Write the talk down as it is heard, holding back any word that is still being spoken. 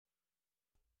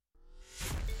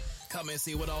Come and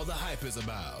see what all the hype is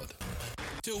about.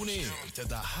 Tune in to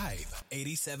The Hype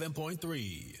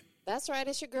 87.3. That's right.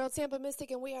 It's your girl, TampaMystic,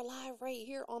 and we are live right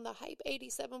here on The Hype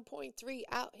 87.3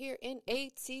 out here in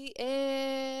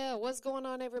ATL. What's going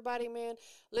on, everybody, man?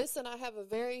 Listen, I have a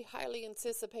very highly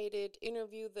anticipated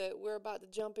interview that we're about to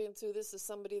jump into. This is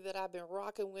somebody that I've been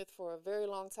rocking with for a very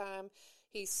long time.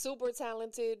 He's super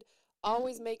talented,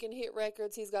 always making hit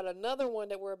records. He's got another one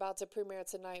that we're about to premiere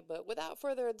tonight. But without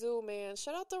further ado, man,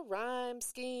 shout out to Reime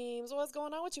Schemes. What's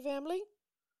going on with you, family?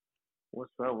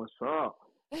 What's up? What's up?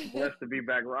 Blessed to be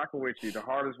back rocking with you, the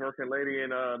hardest working lady in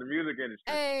the music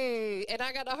industry. Hey, and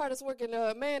I got the hardest working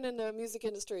man in the music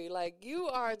industry. Like, you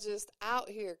are just out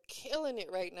here killing it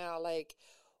right now. Like,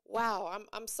 wow,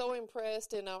 I'm so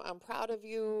impressed, and I'm proud of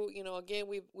you. You know, again,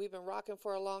 we've been rocking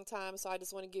for a long time, so I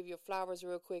just want to give you flowers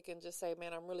real quick and just say,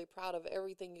 man, I'm really proud of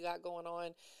everything you got going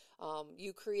on.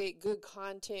 You create good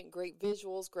content, great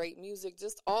visuals, great music,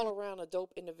 just all around a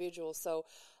dope individual. So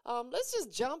let's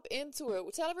just jump into it.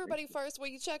 Tell everybody first where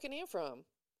you checking in from.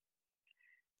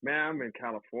 Man, I'm in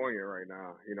California right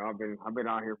now. You know, I've been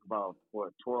out here for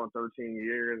about 12, 13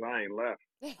 years. I ain't left.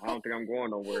 I don't think I'm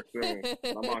going nowhere soon.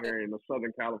 I'm out here in the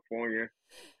Southern California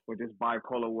with this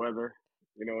bipolar weather.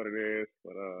 You know what it is.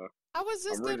 But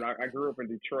I grew up in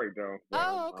Detroit though.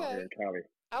 Oh, okay. Out here in Cali.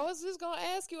 I was just gonna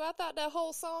ask you. I thought that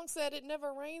whole song said it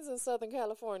never rains in Southern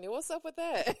California. What's up with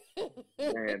that?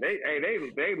 Man,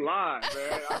 they lied,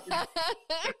 man.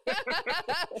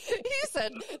 He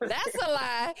said that's a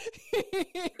lie.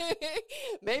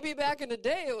 Maybe back in the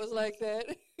day it was like that.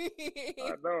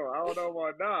 I know. I don't know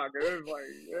about now. Cause it's like,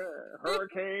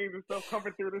 hurricanes and stuff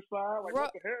coming through the side. Like,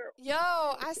 what the hell?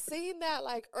 Yo, I seen that,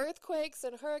 like earthquakes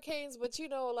and hurricanes. But you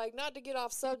know, like, not to get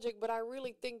off subject, but I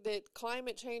really think that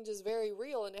climate change is very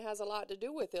real, and it has a lot to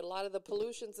do with it. A lot of the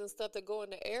pollutions and stuff that go in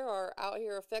the air are out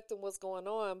here affecting what's going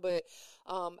on. But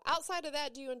outside of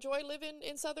that, do you enjoy living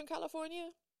in Southern California?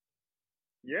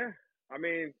 Yeah. I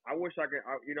mean, I wish I could,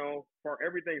 for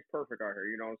everything's perfect out here.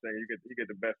 You know what I'm saying? You get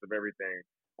the best of everything.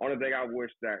 Only thing I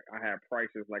wish that I had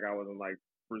prices like I was in like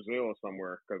Brazil or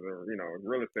somewhere, because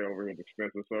real estate over here is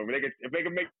expensive. So if they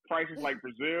could make prices like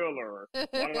Brazil or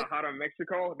Guadalajara,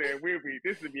 Mexico, then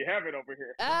this would be heaven over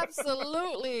here.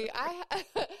 Absolutely. I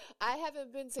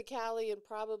haven't been to Cali in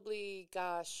probably,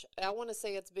 gosh, I want to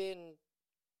say it's been,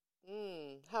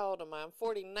 how old am I? I'm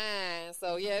 49.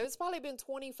 So yeah, it's probably been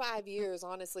 25 years,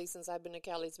 honestly, since I've been to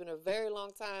Cali. It's been a very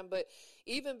long time. But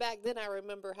even back then, I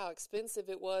remember how expensive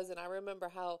it was, and I remember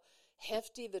how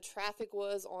hefty the traffic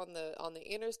was on the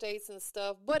interstates and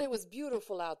stuff. But it was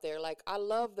beautiful out there. Like, I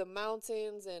love the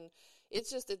mountains, and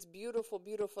it's beautiful,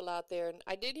 beautiful out there. And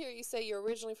I did hear you say you're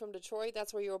originally from Detroit.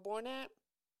 That's where you were born at?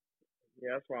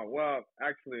 Yeah, that's right. Well,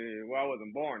 actually, I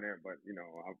wasn't born there, but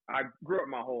I grew up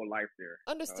my whole life there.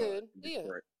 Understood. Yeah.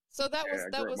 So that was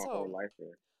my home. Whole life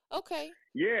there. Okay.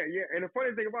 Yeah. And the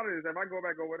funny thing about it is, if I go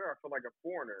back over there, I feel like a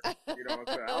foreigner. You know what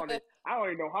I'm saying? I don't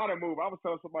even know how to move. I was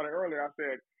telling somebody earlier. I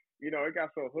said, it got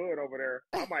so hood over there.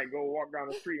 I might go walk down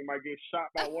the street and might get shot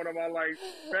by one of my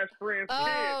best friends' kids.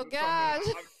 Oh gosh.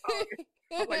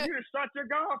 I'm like, you just shot your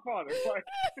godfather. Like,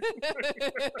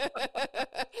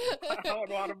 I don't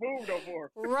know how to move no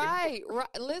more. Right.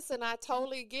 Listen, I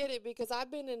totally get it, because I've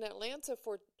been in Atlanta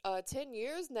for 10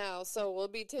 years now. So we'll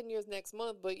be 10 years next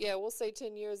month. But yeah, we'll say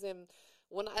 10 years. And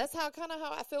that's how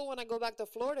I feel when I go back to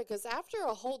Florida, because after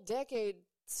a whole decade,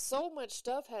 so much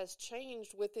stuff has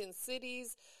changed within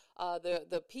cities,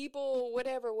 the people,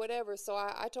 whatever. So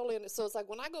I totally, so it's like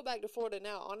when I go back to Florida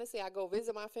now, honestly, I go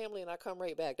visit my family and I come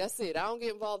right back. That's it. I don't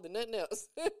get involved in nothing else.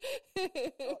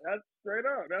 That's straight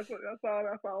up. That's how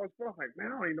I always felt. Like, man, I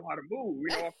don't even know how to move.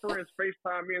 My friends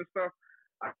FaceTime me and stuff.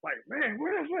 I'm like, man,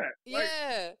 where is that?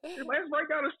 Yeah. It's right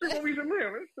down the street where we used to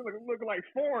live. It's still looking like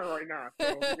foreign right now.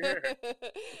 So, yeah.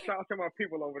 Shout out to my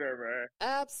people over there, man.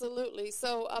 Absolutely.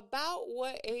 So about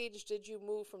what age did you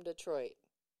move from Detroit?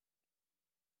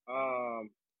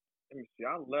 Let me see.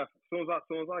 I left as soon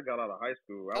as I got out of high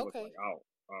school. I was like out.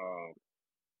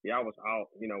 I was out.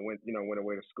 Went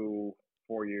away to school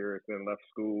 4 years, then left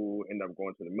school. Ended up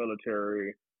going to the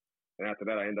military. And after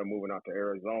that, I ended up moving out to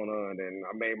Arizona, and then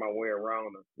I made my way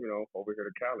around, over here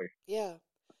to Cali. Yeah,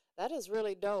 that is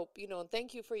really dope. And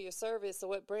thank you for your service. So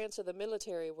what branch of the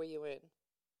military were you in?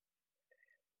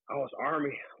 I was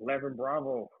Army, 11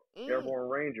 Bravo, Airborne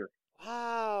Ranger.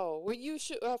 Wow. Were you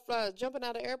jumping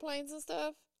out of airplanes and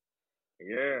stuff?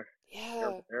 Yeah.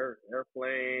 Yeah.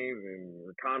 Airplanes and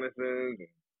reconnaissance and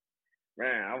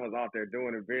Man, I was out there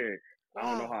doing it big. I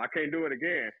don't know Wow. how. I can't do it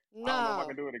again. I don't know if I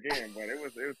can No. do it again, but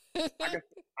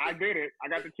I did it. I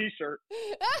got the T-shirt.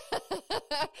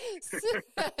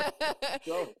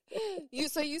 So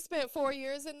So you spent 4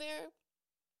 years in there?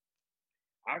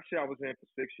 actually, I was in for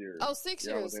 6 years. Oh, 6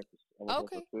 years. I was in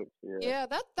Okay. for 6. Yeah. Yeah,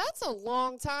 that's a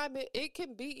long time. It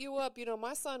can beat you up. You know,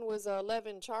 my son was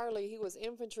 11 Charlie. He was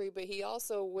infantry, but he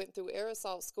also went through air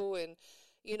assault school. And,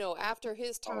 you know, after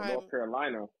his Oh, time, North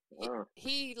Carolina.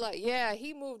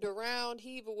 he moved around.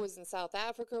 He even was in South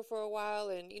Africa for a while.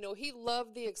 And, you know, he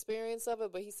loved the experience of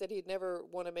it, but he said he'd never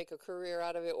want to make a career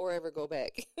out of it or ever go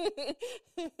back.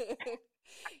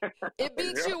 It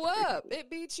beats Yeah. you up. It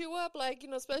beats you up, like, you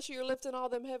know, especially you're lifting all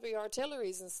them heavy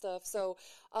artilleries and stuff. So,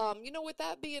 you know, with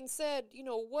that being said, you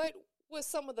know, what was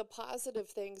some of the positive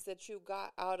things that you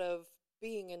got out of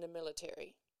being in the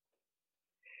military?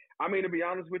 I mean, to be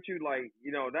honest with you, like,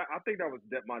 you know, that I think that was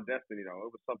my destiny, though.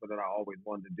 It was something that I always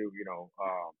wanted to do. You know,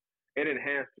 it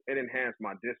enhanced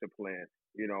my discipline.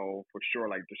 You know, for sure,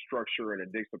 like the structure and the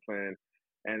discipline,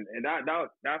 and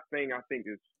that thing I think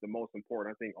is the most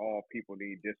important. I think all people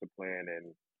need discipline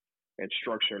and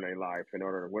structure in their life in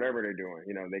order to whatever they're doing.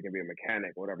 You know, they can be a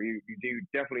mechanic, whatever. You do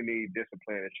definitely need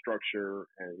discipline and structure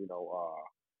and well,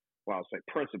 I'll say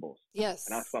principles. And that's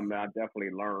Yes. something that I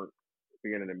definitely learned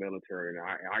being in the military. And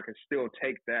I can still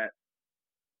take that,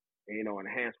 you know,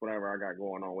 enhance whatever I got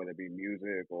going on, whether it be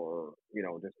music or, you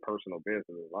know, just personal business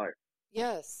in life.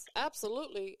 Yes,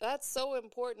 absolutely. That's so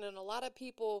important. And a lot of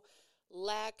people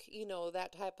lack, you know,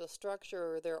 that type of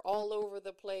structure. They're all over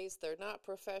the place. They're not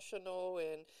professional.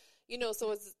 And, you know,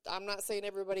 so I'm not saying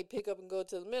everybody pick up and go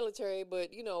to the military,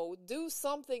 but, you know, do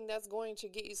something that's going to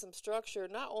get you some structure,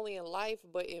 not only in life,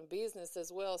 but in business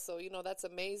as well. So, you know, that's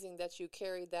amazing that you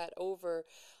carried that over.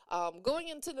 Going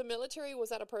into the military, was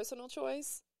that a personal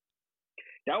choice?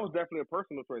 That was definitely a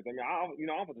personal choice. I mean,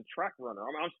 I was a track runner. I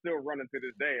mean, I'm still running to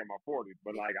this day in my 40s,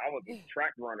 but like I was a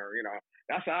track runner. You know,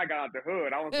 that's how I got out the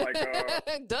hood. I was like,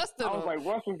 Dustin I was like,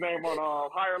 what's his name on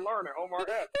Higher Learning, Omar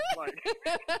F. Like,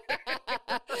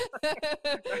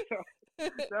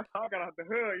 that's how I got out the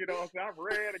hood. You know, what I'm saying? I've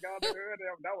read and got out the hood.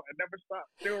 I never stopped.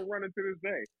 Still running to this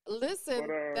day. Listen,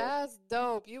 But that's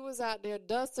dope. You was out there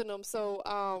dusting them. So,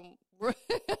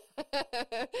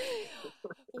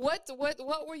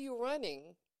 what were you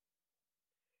running?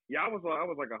 yeah, I was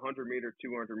like a 100-meter,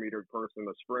 200-meter person,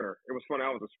 a sprinter. It was funny. I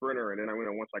was a sprinter, and then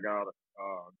once I got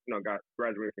got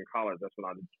graduated from college, that's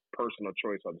when I did personal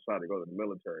choice. I decided to go to the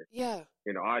military. Yeah.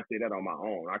 You know, I did that on my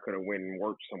own. I could have went and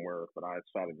worked somewhere, but I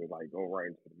decided to like go right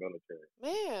into the military.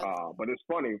 Man. But it's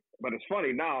funny.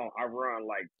 Now I run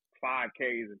like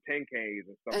 5Ks and 10Ks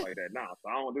and stuff like that now.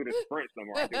 So I don't do the sprints no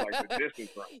more. I do like the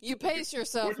distance run. You pace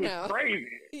yourself which now. is crazy.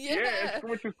 Yeah.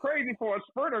 Which is crazy for a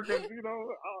sprinter because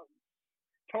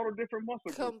total different muscle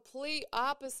group. Complete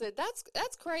opposite.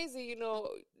 That's crazy. You know,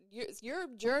 your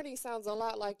journey sounds a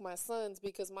lot like my son's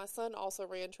because my son also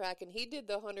ran track and he did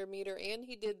the 100-meter and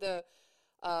he did the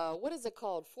what is it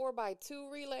called,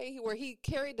 4x2 relay, where he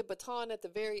carried the baton at the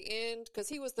very end because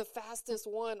he was the fastest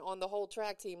one on the whole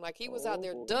track team. Like he was out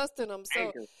there dusting them. So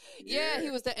Anchor. yeah,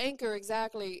 he was the anchor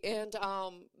exactly. And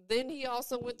then he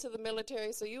also went to the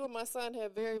military. So you and my son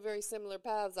have very, very similar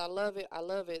paths. I love it. I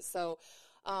love it. So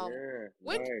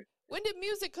when did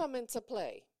music come into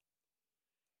play?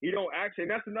 You know, actually,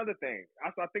 that's another thing.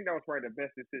 I think that was probably the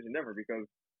best decision ever because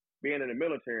being in the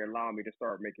military allowed me to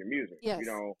start making music. Yes. You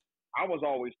know, I was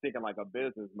always thinking like a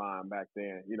business mind back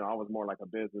then. You know, I was more like a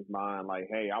business mind. Like,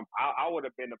 hey, I would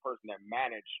have been the person that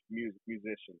managed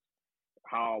musicians.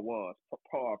 How I was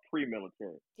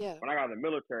pre-military. Yeah. When I got in the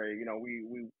military, you know,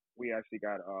 we actually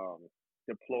got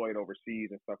deployed overseas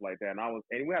and stuff like that,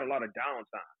 and we had a lot of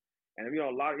downtime. And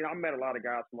I met a lot of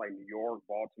guys from like New York,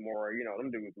 Baltimore. You know,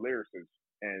 them dudes lyricists.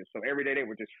 And so every day they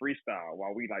would just freestyle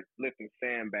while we like lifting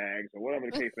sandbags or whatever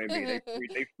the case may be.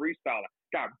 They freestyle,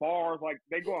 got bars, like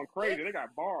they going crazy. They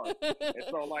got bars, and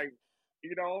so like,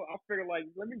 you know, I figured like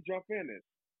let me jump in this,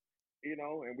 you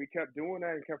know, and we kept doing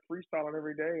that and kept freestyling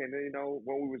every day. And then you know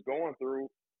when we was going through,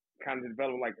 kind of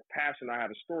developed like a passion. I had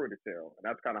a story to tell, and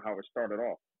that's kind of how it started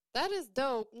off. That is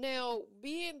dope. Now,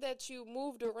 being that you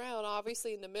moved around,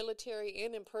 obviously in the military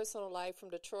and in personal life, from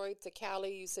Detroit to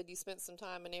Cali, you said you spent some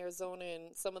time in Arizona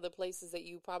and some of the places that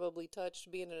you probably touched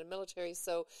being in the military.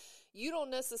 So you don't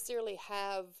necessarily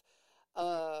have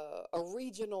a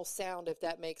regional sound, if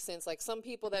that makes sense. Like some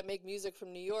people that make music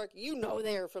from New York, you know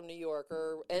they're from New York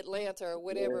or Atlanta or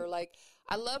whatever. Yeah. Like,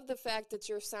 I love the fact that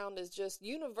your sound is just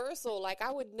universal. Like,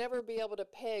 I would never be able to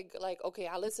peg, like, okay,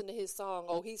 I listen to his song,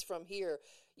 oh, he's from here.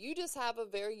 you just have a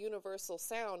very universal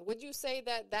sound. Would you say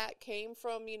that that came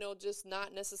from, you know, just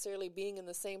not necessarily being in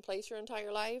the same place your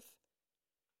entire life?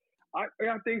 I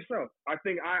think so. I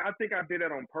did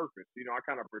that on purpose. You know, I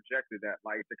kind of projected that,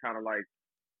 like, to kind of like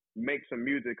make some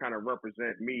music kind of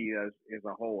represent me as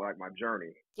a whole, like my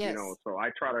journey. You know, Yes. so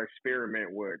I try to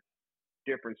experiment with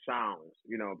different sounds.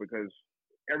 You know, because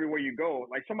everywhere you go,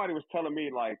 like somebody was telling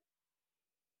me, like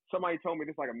somebody told me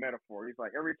this like a metaphor. He's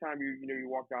like, every time you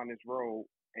walk down this road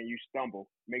and you stumble,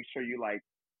 make sure you like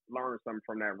learn something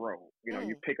from that road. You know,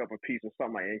 you Mm. pick up a piece of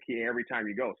something like and every time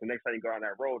you go. So next time you go down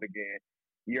that road again,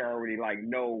 you already like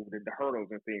know the hurdles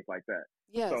and things like that.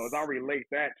 So as I Yes. relate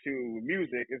that to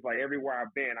music, it's like everywhere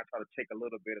I've been, I try to take a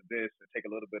little bit of this and take a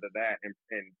little bit of that and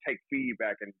take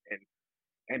feedback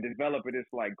and develop this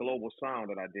like global sound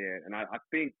that I did. And I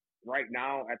think right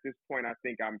now at this point, I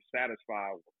think I'm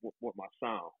satisfied with my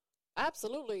sound.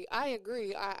 Absolutely. I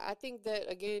agree. I think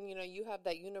that, again, you know, you have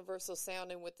that universal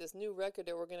sound, and with this new record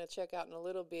that we're going to check out in a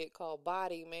little bit called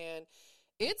Body, man,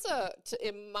 it's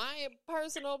in my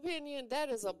personal opinion, that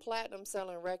is a platinum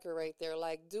selling record right there.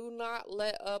 Like, do not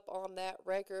let up on that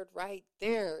record right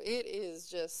there. It is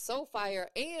just so fire.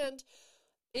 And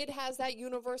it has that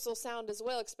universal sound as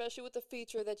well, especially with the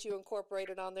feature that you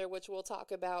incorporated on there, which we'll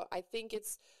talk about. I think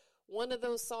it's one of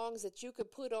those songs that you could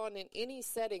put on in any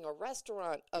setting, a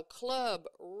restaurant, a club,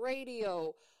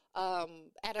 radio,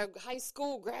 at a high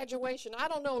school graduation. I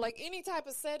don't know, like any type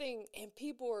of setting, and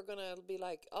people are going to be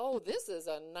like, oh, this is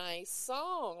a nice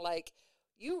song. Like,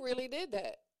 you really did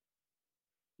that.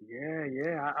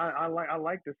 Yeah. I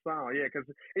like the sound. Yeah, because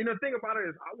you know the thing about it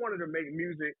is I wanted to make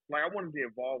music like I wanted to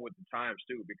evolve with the times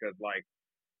too. Because like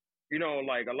you know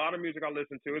like a lot of music I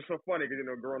listen to, it's so funny because you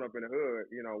know growing up in the hood,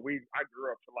 you know I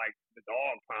grew up to like the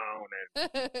Dog Pound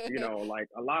and you know like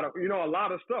a lot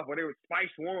of stuff where they were Spice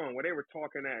One where they were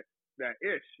talking that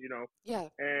ish, you know, Yeah.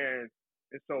 and.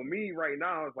 And so me right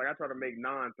now is like I try to make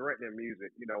non-threatening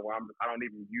music, you know, where I don't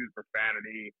even use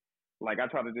profanity. Like I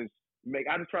just try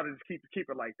to just keep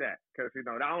it like that because you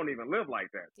know I don't even live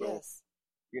like that. So Yes.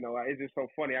 you know it's just so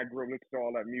funny. I grew up listening to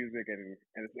all that music and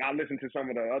I listen to some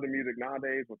of the other music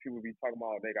nowadays where people be talking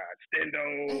about they got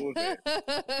extendos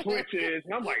and switches,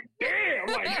 and I'm like, damn,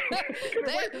 I'm like get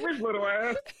away They from this little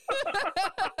ass.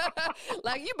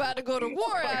 like, you about to go to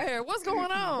war I'm out like, here. What's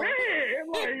going on?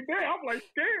 man, like damn, I'm like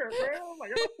scared, man. I'm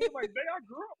like I feel like damn, I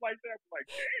grew up like that. I'm like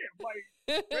damn, like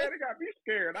man, they got me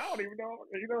scared. I don't even know,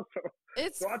 you know.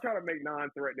 It's So I try to make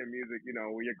non-threatening music, you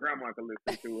know, where your grandma can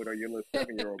listen to it or your little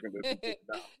 7-year-old can listen to it.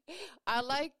 Now. I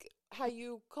like how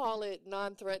you call it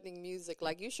non-threatening music.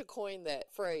 Like, you should coin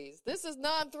that phrase. This is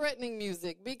non-threatening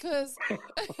music because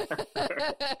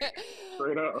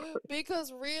Straight up.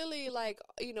 because really, like,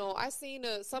 you know, I seen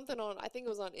something on, I think it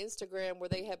was on Instagram, where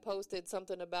they had posted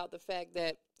something about the fact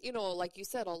that, you know, like you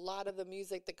said, a lot of the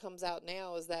music that comes out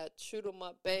now is that shoot 'em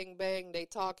up, bang bang. They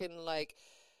talking like,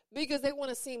 because they want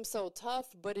to seem so tough.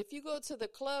 But if you go to the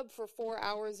club for 4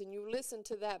 hours and you listen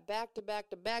to that back to back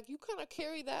to back, you kind of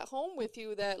carry that home with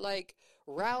you, that like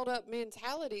riled up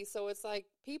mentality. So it's like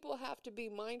people have to be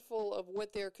mindful of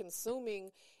what they're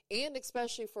consuming, and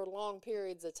especially for long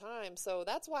periods of time. So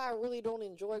that's why I really don't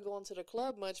enjoy going to the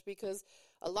club much, because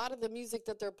a lot of the music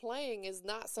that they're playing is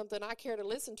not something I care to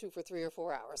listen to for 3 or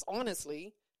 4 hours,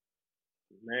 honestly.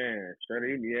 Man,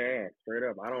 straight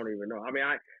up. I don't even know. I mean,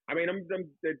 I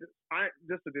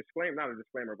just a disclaimer, not a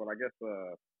disclaimer, but I guess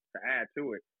to add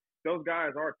to it, those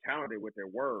guys are talented with their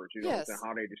words. You know what I'm saying? Yes.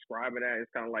 How they describe it at,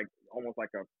 it's kind of like almost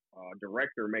like a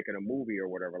director making a movie or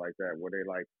whatever like that, where they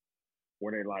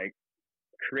like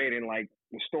creating like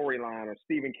the storyline or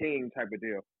Stephen King type of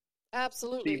deal.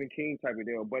 Absolutely. Stephen King type of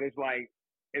deal. But it's like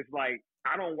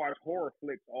I don't watch horror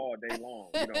flicks all day long.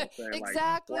 You know what I'm saying?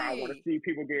 Like where I want to Exactly. see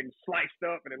people getting sliced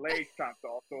up and their legs chopped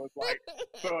off. So it's like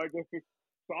so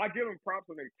I give them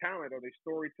props on their talent or their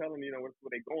storytelling. You know what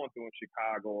they're going through in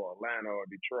Chicago or Atlanta or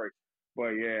Detroit.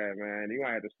 But yeah, man, you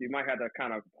might have to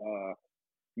kind of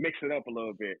mix it up a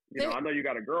little bit. You know, They I know you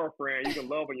got a girlfriend. You can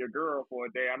love on your girl for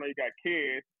a day. I know you got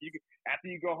kids. After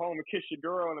you go home and kiss your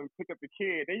girl and pick up the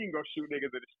kid, then you can go shoot niggas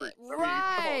in the street. I mean, come on,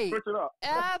 right. switch it up.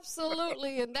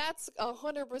 Absolutely. And that's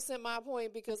 100% my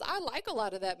point, because I like a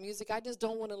lot of that music. I just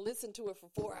don't want to listen to it for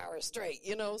 4 hours straight,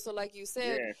 you know? So like you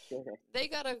said, Yeah, sure. they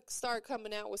got to start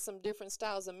coming out with some different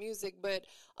styles of music. But,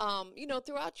 you know,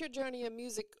 throughout your journey of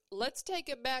music, let's take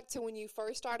it back to when you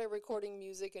first started recording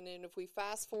music. And then if we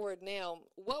fast forward now,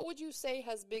 what would you say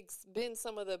has been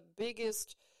some of the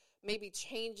biggest maybe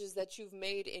changes that you've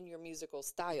made in your musical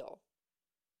style?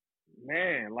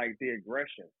 Man, like the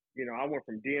aggression. I went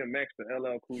from DMX to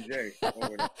LL Cool J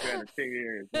over the span of 10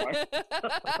 years. Like,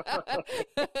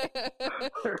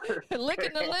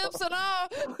 Licking the lips and all.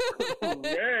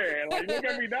 man, like look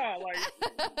at me now, like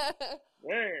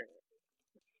man,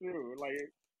 shoot, like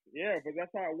yeah, but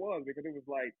that's how it was because it was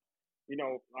like,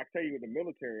 I tell you with the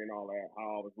military and all that,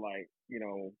 how I was like,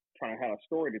 trying to have a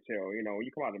story to tell. When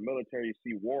you come out of the military, you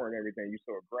see war and everything, you're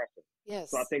so aggressive.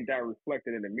 So I Yes. think that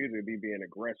reflected in the music, me being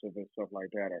aggressive and stuff like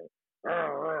that, or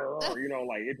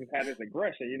like it just had this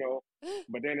aggression.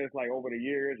 But then it's like over the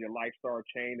years, your life started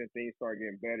changing, things start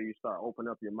getting better, you start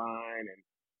opening up your mind, and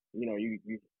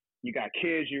you got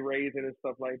kids you raising and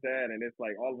stuff like that, and it's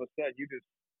like all of a sudden you just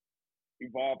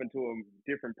evolve into a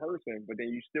different person, but then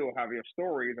you still have your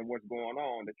stories and what's going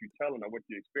on that you're telling or what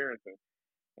you're experiencing,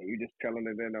 and you're just telling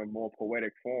it in a more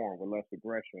poetic form with less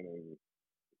aggression, and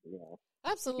you know now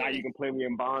you Absolutely. can play me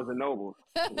in Bonds and Nobles.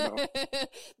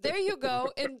 There you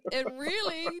go. And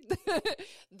really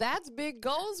that's big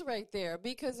goals right there,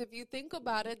 because if you think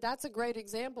about it, that's a great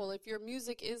example. If your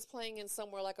music is playing in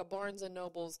somewhere like a Barnes and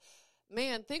Nobles,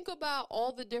 man, think about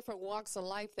all the different walks of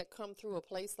life that come through a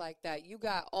place like that. You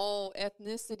got all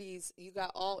ethnicities, you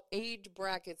got all age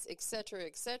brackets, et cetera,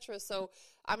 et cetera. So,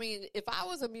 I mean, if I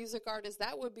was a music artist,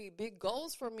 that would be big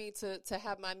goals for me to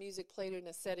have my music played in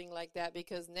a setting like that,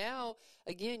 because now,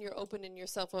 again, you're opening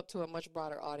yourself up to a much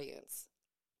broader audience.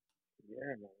 Yeah,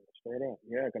 man, straight up.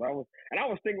 Yeah, because I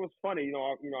was thinking it was funny.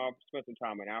 I've spent some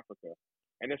time in Africa,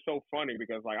 and it's so funny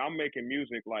because like I'm making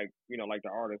music like like the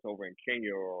artists over in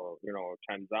Kenya or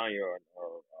Tanzania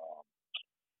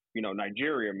or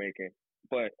Nigeria making,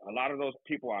 but a lot of those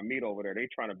people I meet over there, they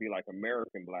trying to be like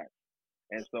American blacks,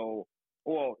 and so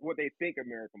well what they think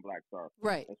American blacks are.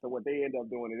 Right. And so what they end up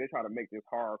doing is they try to make this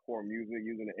hardcore music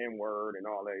using the N word and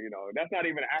all that. That's not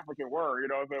even an African word. You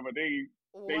know what I'm saying? But they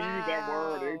use that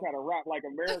word and they Wow. try to rap like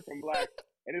American black.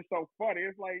 And it's so funny.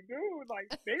 It's like, dude, like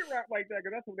they rap like that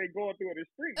because that's what they going through in the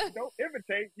streets. Don't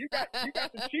imitate. You got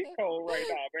the cheat code right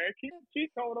now, man. Keep the cheat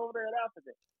code over there in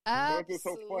Africa. So it's just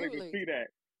so funny to Absolutely. see that.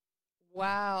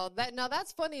 Wow.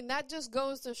 That's funny. And that just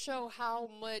goes to show how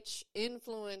much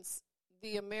influence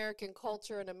the American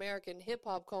culture and American hip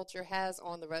hop culture has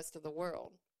on the rest of the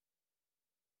world.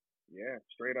 Yeah,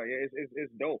 straight up. Yeah,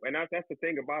 it's dope, and that's the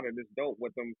thing about it. It's dope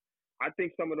with them. I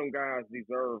think some of them guys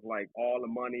deserve like all the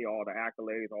money, all the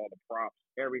accolades, all the props,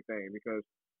 everything, because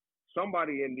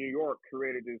somebody in New York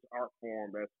created this art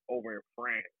form that's over in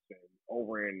France and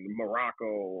over in Morocco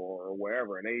or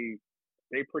wherever, and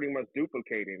they pretty much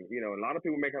duplicating. A lot of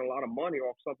people making a lot of money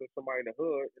off something somebody in the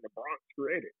hood in the Bronx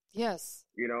created. Yes.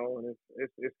 And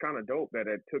it's kind of dope that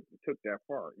it took that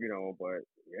far. But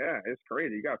yeah, it's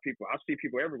crazy. You got people. I see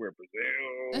people everywhere,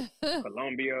 Brazil,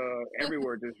 Colombia,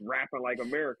 everywhere, just rapping like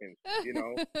Americans. In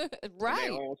their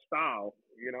Right. own style.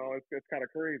 It's kind of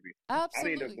crazy. I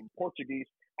seen Absolutely. the Portuguese.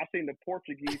 I seen the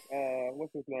Portuguese.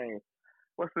 What's his name?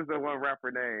 What's this one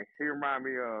rapper name? He remind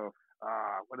me of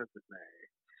what is his name?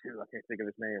 Shoot, I can't think of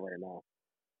his name right now.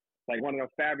 Like one of them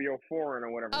Fabio Foreign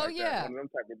or whatever Oh, like that. yeah. One of them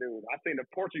type of dudes. I seen the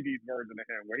Portuguese version of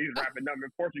him where he's rapping nothing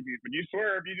in Portuguese, but you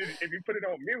swear if you put it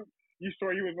on mute, you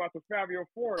swear you was watching Fabio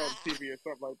Foreign on TV or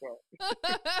something like that.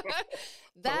 So it's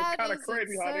That kind of is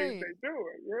crazy how they insane. do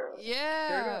it. Yeah, straight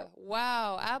Yeah. up.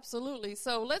 Wow. Absolutely.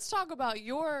 So let's talk about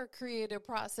your creative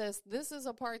process. This is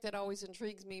a part that always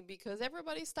intrigues me because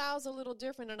everybody's style is a little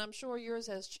different, and I'm sure yours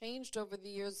has changed over the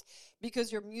years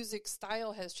because your music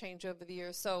style has changed over the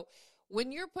years. So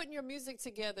when you're putting your music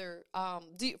together,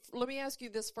 let me ask you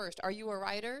this first. Are you a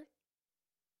writer?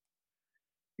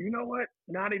 You know what?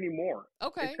 Not anymore. It's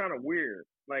Okay. kind of weird.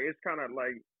 Like it's kind of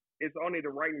like it's only the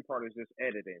writing part is just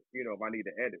editing. If I need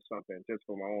to edit something just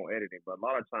for my own editing, but a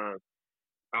lot of times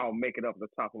I'll make it up at the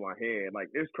top of my head. Like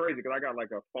it's crazy because I got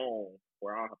like a phone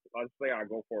where I'll say I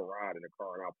go for a ride in the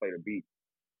car and I'll play the beat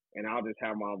and I'll just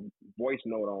have my voice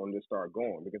note on and just start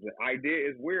going because the idea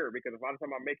is weird because by the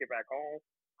time I make it back home,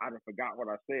 I just forgot what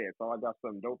I said. So I got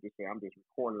something dope to say. I'm just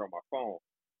recording it on my phone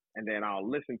and then I'll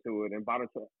listen to it. And by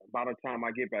the time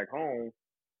I get back home,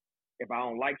 if I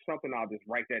don't like something, I'll just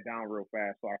write that down real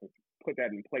fast so I can put that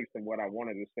in place of what I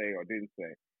wanted to say or didn't say.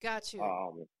 Got you.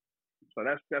 So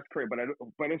that's crazy, but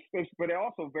it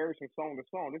also varies from song to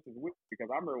song. This is weird because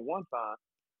I remember one time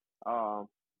um,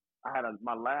 I had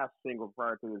my last single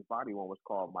prior to this body one was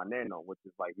called Maneno, which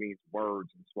is like means words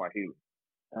in Swahili,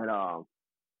 and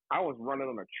I was running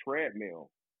on a treadmill,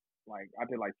 like I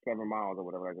did like 7 miles or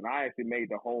whatever, and I actually made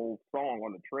the whole song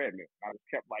on the treadmill. I just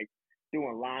kept like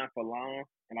doing line for line,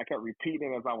 and I kept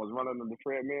repeating as I was running on the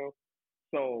treadmill.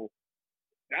 So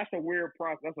that's a weird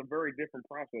process. That's a very different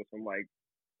process from like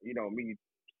me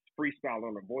freestyle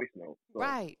on a voice note. So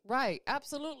Right.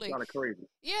 Absolutely. Kind of crazy.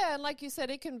 Yeah, and like you said,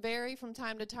 it can vary from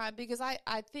time to time because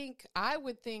I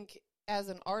would think as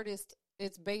an artist,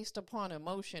 it's based upon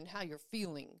emotion, how you're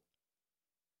feeling.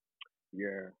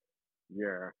 Yeah.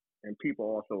 And people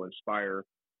also inspire,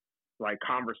 like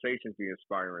conversations be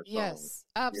inspiring songs. Yes,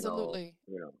 absolutely.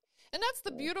 You know. And that's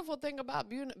the beautiful thing about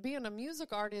being a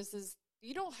music artist is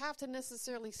you don't have to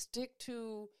necessarily stick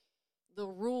to the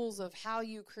rules of how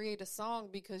you create a song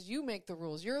because you make the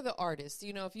rules. You're the artist.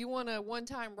 You know, if you want to one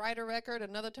time write a record,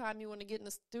 another time you want to get in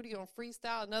the studio and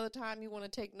freestyle, another time you want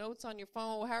to take notes on your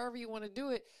phone, however you want to do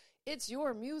it, it's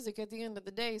your music at the end of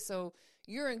the day. So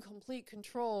you're in complete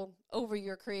control over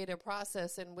your creative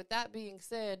process. And with that being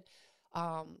said,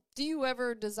 do you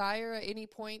ever desire at any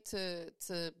point to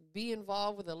be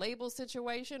involved with a label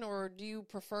situation, or do you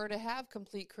prefer to have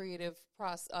complete creative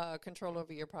control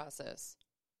over your process?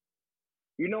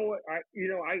 You know what? I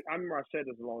remember I said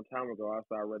this a long time ago. I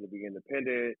said I'd rather be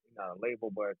independent, not a label.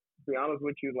 But to be honest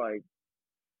with you, like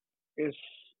it's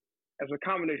a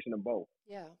combination of both.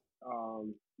 Yeah.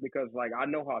 Because like I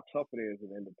know how tough it is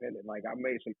as independent. Like I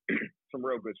made some some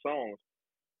real good songs,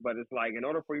 but it's like in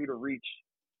order for you to reach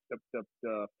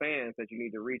the fans that you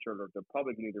need to reach or the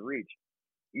public you need to reach,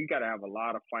 you got to have a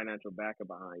lot of financial backing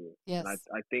behind you. Yes. And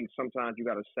I think sometimes you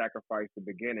got to sacrifice the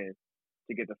beginning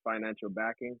to get the financial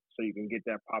backing so you can get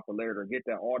that popularity or get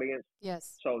that audience.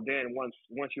 Yes. So then once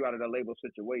you out of the label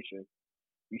situation,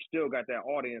 you still got that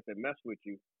audience that mess with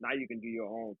you. Now you can do your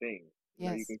own thing.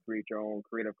 Yes. You can create your own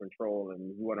creative control,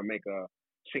 and you want to make a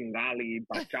Singali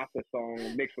bachata song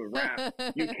mixed with rap,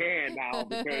 you can now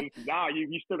because now you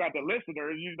still got the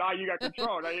listeners. Now you got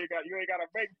control. Now you ain't got to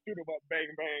make shoot 'em up bang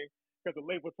bang because the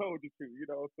label told you to. You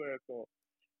know what I'm saying?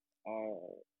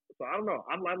 So I don't know.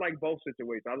 I like both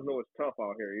situations. I just know it's tough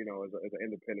out here. You know, as an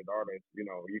independent artist, you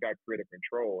know, you got creative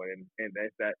control, and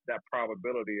that's that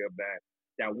probability of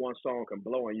that one song can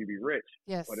blow and you be rich.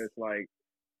 Yes. But it's like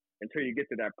until you get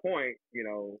to that point, you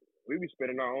know, we be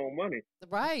spending our own money.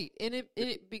 Right. And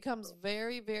it becomes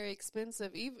very, very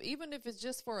expensive. Even if it's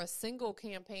just for a single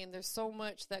campaign, there's so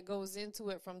much that goes into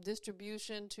it, from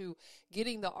distribution to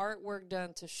getting the artwork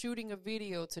done, to shooting a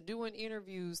video, to doing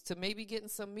interviews, to maybe getting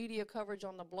some media coverage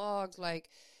on the blogs, like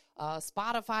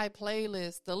Spotify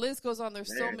playlists. The list goes on.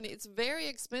 There's so many. It's very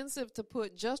expensive to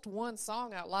put just one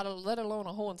song out, let alone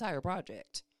a whole entire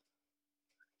project.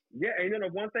 Yeah, and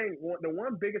the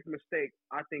one biggest mistake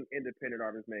I think independent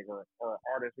artists make, or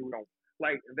artists who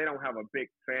they don't have a big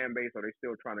fan base, or they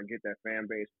still trying to get that fan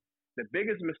base. The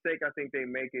biggest mistake I think they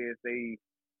make is they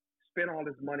spend all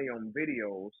this money on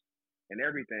videos and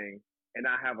everything, and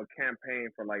not have a campaign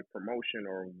for like promotion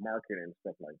or marketing and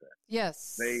stuff like that.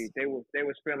 Yes, they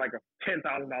would spend like a $10,000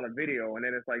 video, and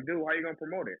then it's like, dude, how you gonna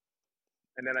promote it?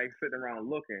 And then they sitting around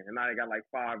looking, and now they got like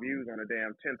 5 views on a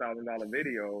damn $10,000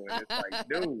 video, and it's like,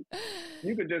 dude,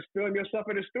 you could just film yourself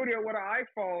in the studio with an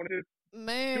iPhone, and just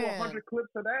do 100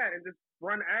 clips of that, and just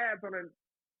run ads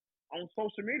on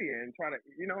social media, and try to,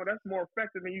 you know, that's more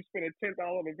effective than you spending $10,000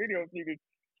 on a video so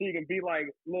you can be like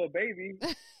Lil Baby,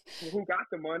 who got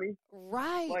the money.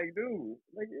 Right. Like, dude,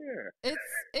 like, yeah.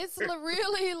 It's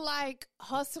really like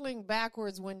hustling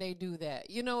backwards when they do that.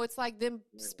 You know, it's like them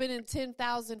spending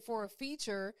 $10,000 for a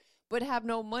feature, but have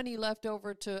no money left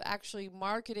over to actually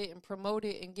market it and promote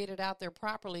it and get it out there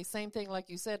properly. Same thing,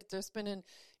 like you said, they're spending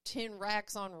 10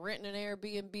 racks on renting an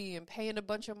Airbnb and paying a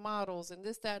bunch of models and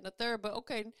this, that, and the third. But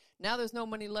okay, now there's no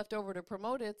money left over to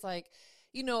promote it. It's like,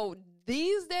 you know,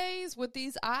 these days with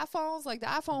these iPhones, like the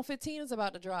iPhone 15 is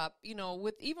about to drop, you know,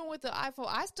 even with the iPhone,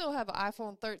 I still have an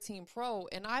iPhone 13 Pro,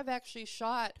 and I've actually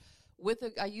shot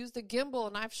I used a gimbal,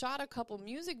 and I've shot a couple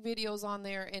music videos on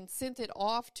there and sent it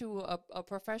off to a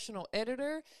professional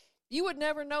editor. You would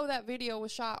never know that video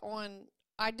was shot on.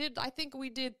 I think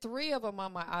we did 3 of them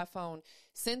on my iPhone.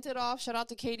 Sent it off. Shout out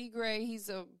to Katie Gray. He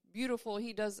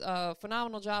does a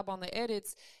phenomenal job on the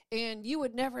edits. And you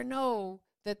would never know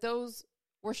that those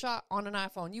were shot on an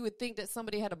iPhone. You would think that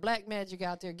somebody had a black magic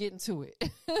out there getting to it.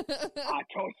 I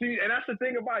told you, and that's the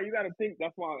thing about it. You got to think.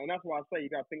 That's why I say you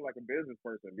got to think like a business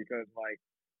person, because like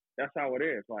that's how it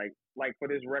is. Like for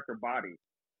this record body,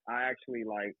 I actually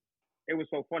it was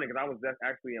so funny because I was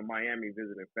actually in Miami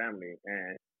visiting family,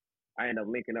 and I ended up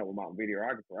linking up with my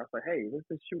videographer. I was like, hey, let's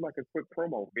just shoot like a quick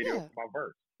promo video for my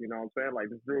verse. You know what I'm saying? Like,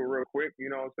 just do it real quick. You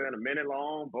know what I'm saying? A minute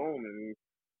long, boom, and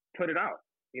put it out.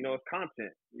 You know, it's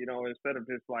content. You know, instead of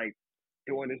just like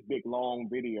doing this big long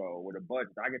video with a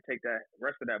budget, I can take that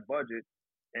rest of that budget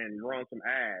and run some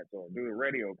ads, or do a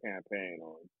radio campaign,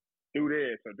 or do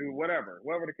this, or do whatever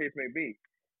the case may be.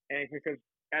 And because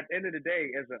at the end of the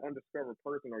day, as an undiscovered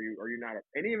person, or you're not,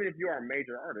 and even if you are a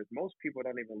major artist, most people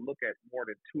don't even look at more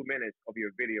than 2 minutes of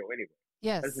your video anyway.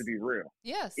 Yes. Let's just be real.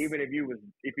 Yes. Even if you was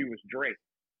Drake,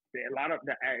 a lot of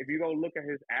the, if you go look at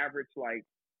his average like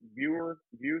view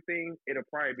thing, it'll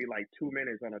probably be like 2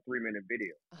 minutes on a 3-minute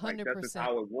video. 100%. Like that's just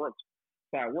how it works.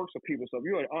 That's how it works for people. So if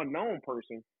you're an unknown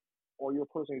person, or you're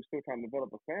a person who's still trying to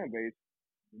develop a fan base,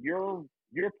 you're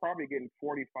probably getting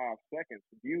 45 seconds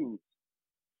views.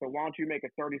 So why don't you make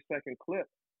a 30-second clip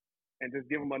and just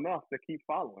give them enough to keep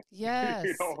following? Yes,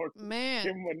 man.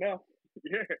 Give them enough.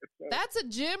 Yeah. So. That's a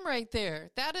gem right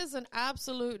there. That is an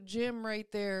absolute gem right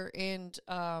there. And,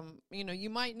 you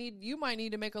might need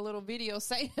to make a little video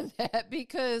saying that,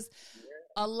 because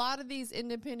a lot of these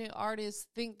independent artists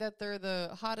think that they're the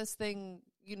hottest thing,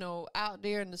 out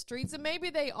there in the streets, and maybe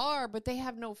they are, but they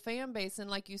have no fan base. And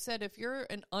like you said, if you're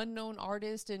an unknown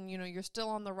artist and, you're still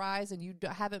on the rise and you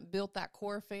haven't built that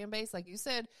core fan base, like you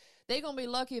said, they're going to be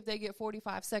lucky if they get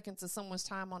 45 seconds of someone's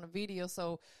time on a video.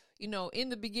 So, in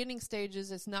the beginning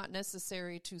stages, it's not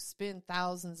necessary to spend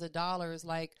thousands of dollars.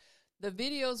 Like the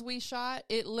videos we shot,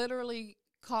 it literally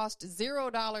cost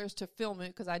 $0 to film it,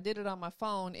 because I did it on my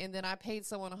phone, and then I paid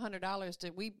someone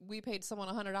 $100 we paid someone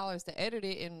 $100 to edit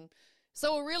it. And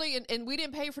so really, and we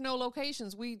didn't pay for no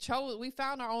locations. We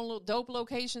found our own little dope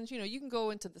locations. You can go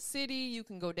into the city, you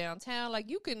can go downtown, like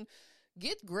you can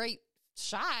get great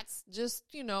shots. Just,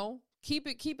 keep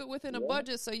it within a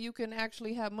budget so you can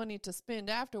actually have money to spend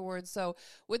afterwards. So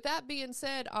with that being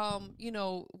said,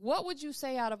 what would you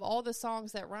say out of all the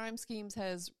songs that Reime Schemes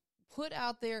has put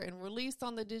out there and released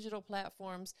on the digital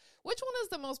platforms, which one is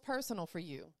the most personal for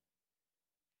you?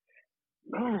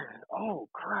 Oh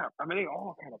crap! I mean, they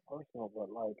all kind of personal, but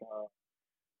like,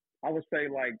 I would say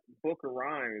like Book of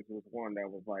Rhymes was one that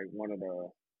was like one of the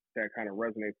that kind of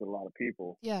resonates with a lot of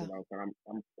people. Yeah. And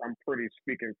I'm pretty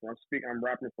I'm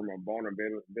rapping from a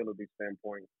vulnerability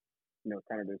standpoint.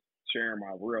 Kind of just sharing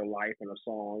my real life in a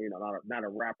song. Not a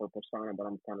rapper persona, but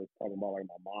I'm kind of talking about like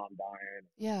my mom dying.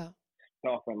 Yeah.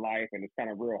 Stuff in life, and it's kind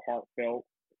of real heartfelt.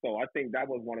 So I think that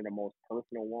was one of the most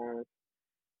personal ones.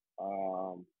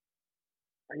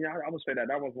 I would say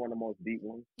that was one of the most deep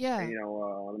ones. Yeah. And,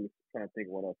 let me try to think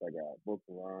what else I got. Book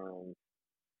Rhymes.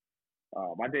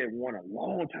 I did one a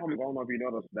long time ago. I don't know if you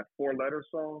know that 4-letter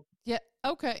song. Yeah.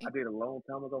 Okay. I did a long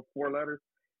time ago. 4 letters.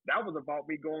 That was about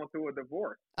me going through a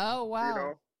divorce. Oh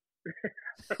wow.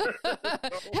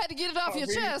 Had to get it off your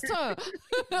chest, huh?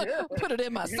 Yeah. Put it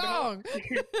in my song.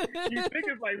 You think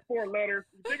it's like 4 letters.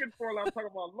 You think it's 4 letters. I'm talking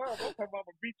about love. I'm talking about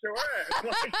beat your ass.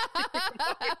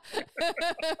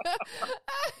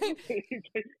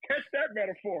 Catch that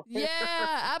metaphor.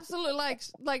 Yeah, absolutely.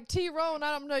 Like T-Rone,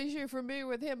 I don't know if you're familiar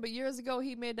with him, but years ago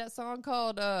he made that song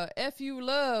called F You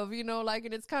Love,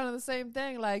 and it's kind of the same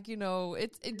thing. Like,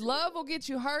 love will get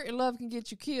you hurt and love can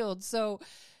get you killed. So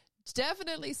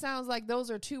definitely sounds like those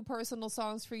are 2 personal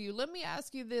songs for you. Let me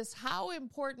ask you this. How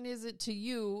important is it to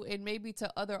you, and maybe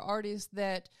to other artists,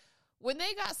 that when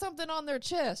they got something on their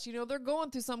chest, they're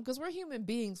going through something, because we're human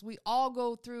beings. We all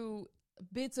go through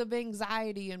bits of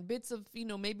anxiety and bits of,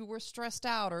 maybe we're stressed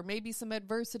out, or maybe some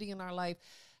adversity in our life.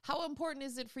 How important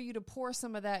is it for you to pour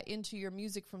some of that into your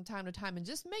music from time to time and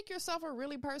just make yourself a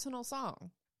really personal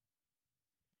song?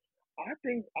 I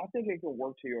think it can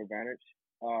work to your advantage.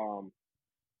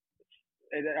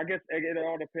 I guess it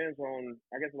all depends on.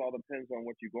 It all depends on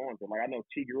what you're going through. Like I know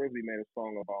T Grizzly made a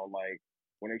song about like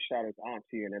when they shot his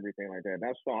auntie and everything like that.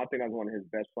 That song, I think that's one of his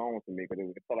best songs to me, because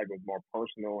it felt like it was more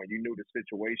personal and you knew the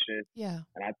situation. Yeah.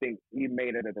 And I think he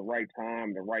made it at the right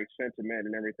time, the right sentiment,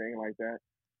 and everything like that.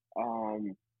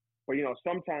 But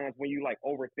sometimes when you like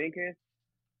overthinking,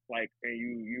 like, and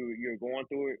you're going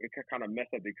through it, it can kind of mess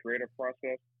up the creative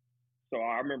process. So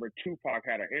I remember Tupac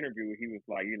had an interview. He was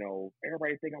like,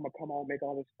 everybody think I'm going to come on and make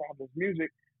all this fabulous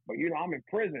music, but, I'm in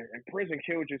prison, and prison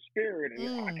kills your spirit,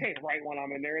 and I can't write when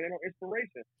I'm in there, and no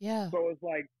inspiration. Yeah. So it's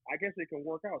like, I guess it can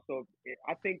work out. So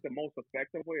I think the most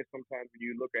effective way is sometimes when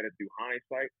you look at it through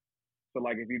hindsight. So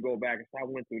like if you go back and say, I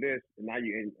went through this, and now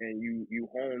you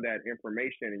hone that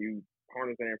information, and you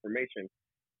harness that information,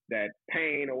 that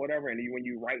pain or whatever, and when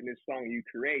you write this song, you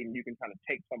create, and you can kind of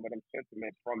take some of them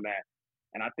sentiments from that.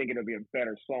 And I think it'll be a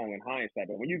better song in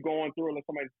hindsight. But when you're going through it, like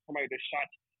somebody just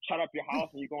shot up your house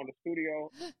and you go in the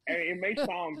studio, and it may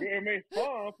sound good, it may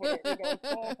fun for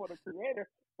fun for the creator,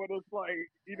 but it's like,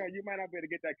 you might not be able to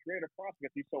get that creative process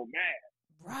if you're so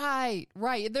mad.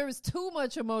 Right. There's too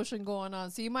much emotion going on,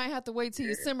 so you might have to wait till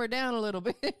you simmer down a little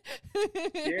bit.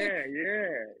 Yeah.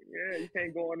 You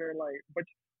can't go in there like, but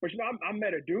I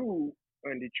met a dude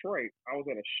in Detroit. I was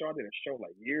at a show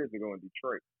like years ago in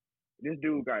Detroit. This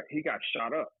dude got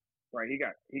shot up, right? He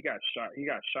got shot. He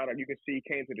got shot up. You can see he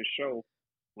came to the show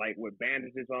like with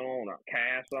bandages on, or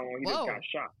cast on. He just Whoa. got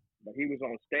shot, but he was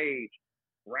on stage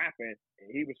rapping and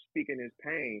he was speaking his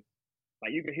pain.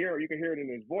 Like you could hear it in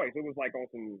his voice. It was like on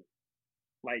some,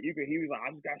 like he was like,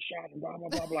 I just got shot and blah blah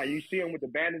blah blah. You see him with the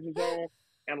bandages on,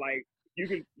 and like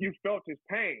you felt his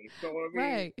pain. So I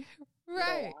mean,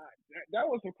 right. That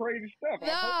was some crazy stuff. No.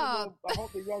 I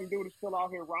hope the young dude is still out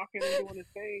here rocking and doing his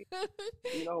thing.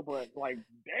 But like,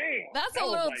 damn, that's that a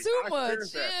little like, too I much.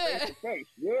 Face to face.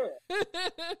 Yeah.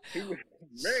 He was,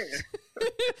 man.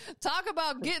 Talk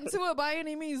about getting to it by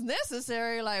any means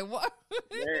necessary. Like what?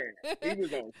 Man, he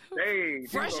was on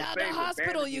stage. Fresh out the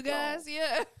hospital, you guys. On.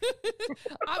 Yeah.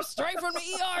 I'm straight from the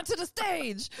ER to the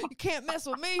stage. You can't mess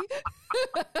with me.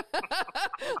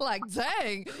 Like,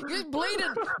 dang, you're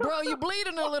bleeding, bro. You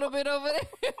bleeding a little bit over there.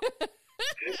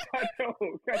 I know.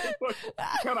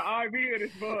 Kind of IV in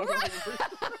his mug.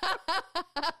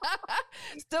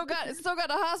 Still got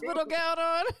the hospital gown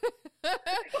on.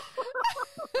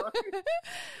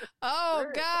 Oh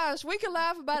gosh, we can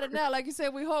laugh about it now. Like you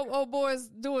said, we hope old boy's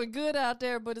doing good out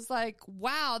there, but it's like,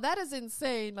 wow, that is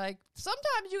insane. Like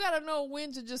sometimes you got to know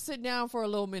when to just sit down for a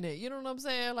little minute. You know what I'm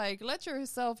saying? Like let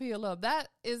yourself heal up. That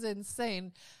is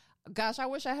insane. Gosh, I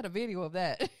wish I had a video of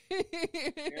that.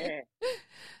 Yeah.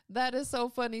 That is so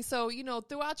funny. So,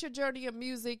 throughout your journey of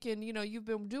music and, you've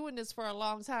been doing this for a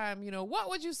long time, what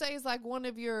would you say is like one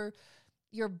of your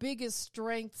biggest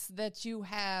strengths that you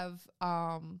have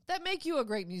that make you a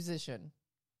great musician?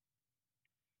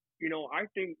 I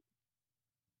think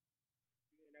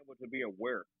being able to be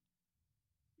aware.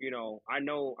 I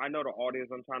know the audience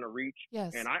I'm trying to reach.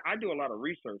 Yes. And I do a lot of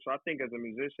research. So I think as a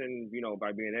musician,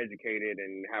 by being educated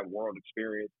and have world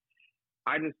experience,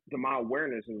 my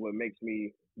awareness is what makes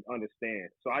me understand.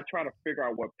 So I try to figure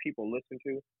out what people listen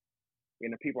to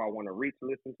and the people I want to reach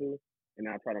listen to. And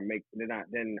I try to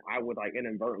then I would like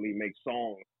inadvertently make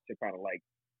songs to kind of like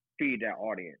feed that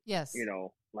audience. Yes.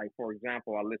 Like for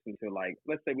example, I listen to like,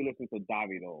 let's say we listen to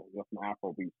Davido, with some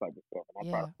Afrobeat type of stuff. And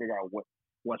I try to figure out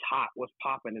what's hot, what's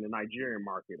popping in the Nigerian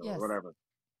market or whatever.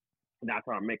 And I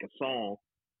try to make a song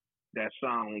that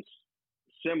sounds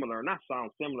similar,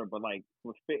 but like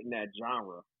would fit in that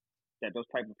genre that those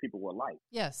type of people would like.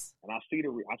 Yes. And I've seen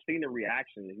the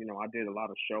reactions. I did a lot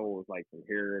of shows like from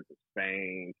here to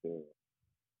Spain to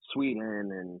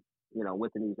Sweden and,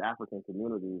 within these African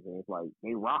communities. And it's like,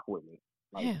 they rock with me.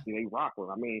 Like, they rock with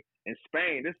me. I mean, in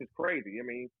Spain, this is crazy. I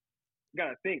mean, you got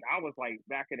to think, I was like,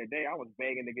 back in the day, I was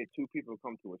begging to get 2 people to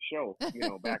come to a show,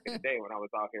 back in the day when I was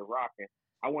out here rocking.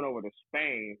 I went over to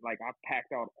Spain, like I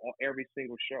packed out every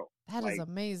single show. That is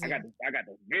amazing. I got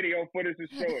the video footage to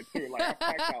show it too. Like I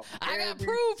packed out. I got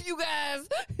proof, you guys.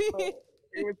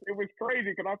 It was crazy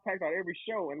because I packed out every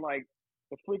show, and like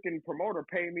the freaking promoter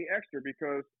paid me extra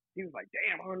because he was like,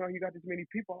 "Damn, I don't know you got this many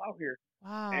people out here."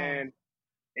 Wow. And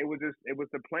it was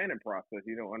the planning process,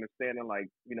 understanding like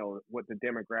what the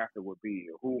demographic would be,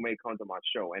 who may come to my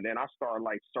show, and then I started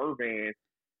like surveying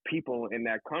people in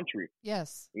that country.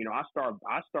 Yes. I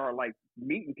start like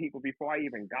meeting people before I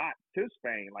even got to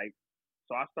Spain. Like,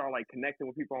 so I started like connecting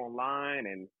with people online,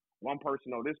 and one person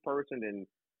know this person, and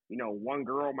one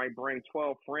girl might bring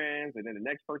 12 friends, and then the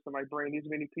next person might bring these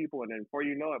many people, and then before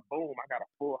you know it, boom, I got a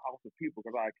full house of people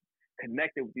because I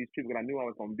connected with these people because I knew I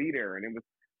was going to be there. And it was,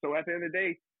 so at the end of the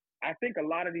day, I think a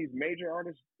lot of these major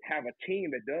artists have a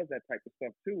team that does that type of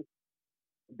stuff too.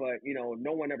 But,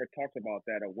 no one ever talks about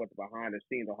that or what's behind the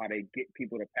scenes or how they get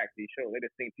people to pack these shows. They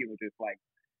just think people just like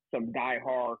some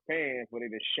diehard fans where they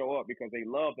just show up because they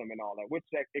love them and all that, which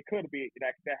it could be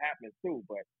that happens too.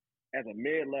 But as a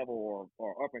mid-level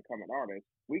or up-and-coming artist,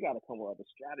 we got to come up with a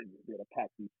strategy to be able to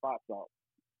pack these spots out.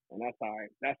 And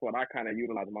that's what I kind of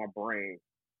utilize my brain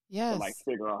to like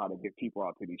figure out how to get people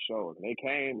out to these shows. And they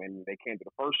came to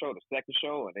the first show, the second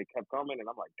show, and they kept coming. And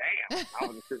I'm like, damn. I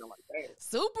was just sitting like, damn.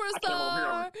 Superstar. I came over here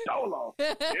on solo.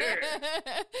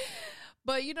 Yeah.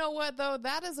 But you know what, though?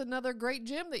 That is another great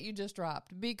gem that you just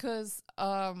dropped because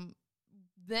now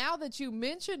that you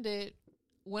mentioned it,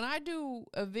 when I do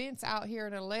events out here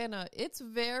in Atlanta, it's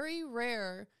very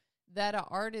rare that an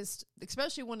artist,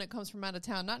 especially when it comes from out of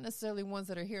town, not necessarily ones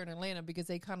that are here in Atlanta because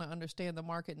they kind of understand the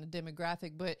market and the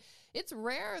demographic, but it's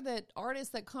rare that artists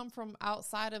that come from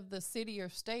outside of the city or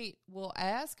state will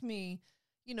ask me,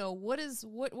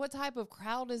 what type of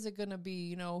crowd is it going to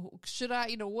be? Should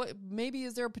I, maybe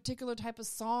is there a particular type of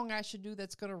song I should do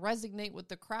that's going to resonate with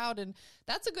the crowd? And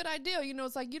that's a good idea.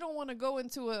 It's like, you don't want to go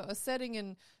into a setting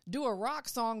and do a rock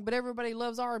song, but everybody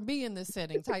loves R&B in this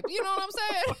setting type. You know what I'm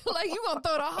saying? Like, you're going to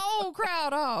throw the whole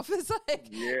crowd off. It's like,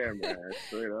 yeah, man,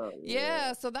 straight up.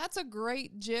 Yeah. So that's a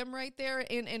great gem right there.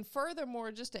 And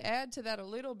furthermore, just to add to that a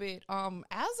little bit,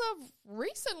 as of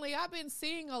recently, I've been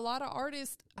seeing a lot of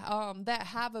artists that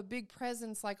have a big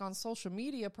presence, like on social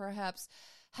media, perhaps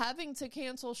having to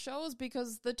cancel shows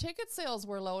because the ticket sales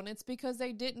were low, and it's because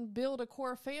they didn't build a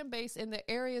core fan base in the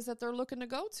areas that they're looking to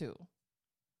go to.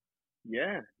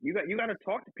 Yeah, you got to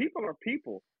talk to people. Are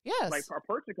people. Yes. Like, a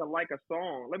person can like a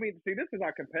song. Let me see. This is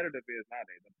how competitive it is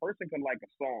nowadays. A person can like a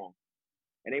song,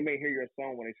 and they may hear your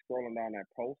song when they're scrolling down that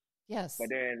post. Yes. But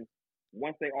then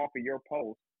once they offer your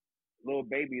post, Lil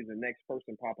Baby is the next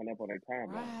person popping up on their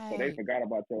timeline. Right. So they forgot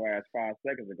about your ass 5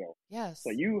 seconds ago. Yes. So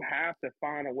you have to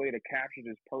find a way to capture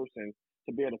this person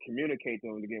to be able to communicate to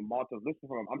them, to get multiple. Listen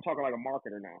from them. I'm talking like a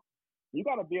marketer now. You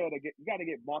got to be able to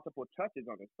get multiple touches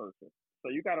on this person. So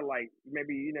you got to, like,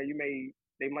 maybe,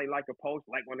 they might like a post,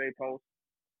 like when they post,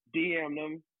 DM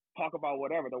them, talk about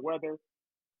whatever, the weather.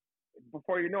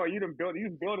 Before you know it, you're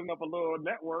building up a little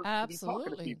network. Absolutely.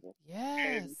 Talking to people.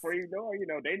 Yes. And before you know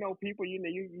it, they know people.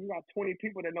 You got 20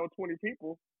 people that know 20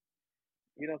 people.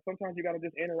 Sometimes you got to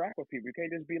just interact with people. You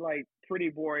can't just be like pretty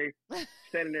boy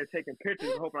standing there taking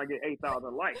pictures and hoping I get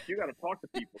 8,000 likes. You got to talk to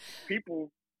people. People,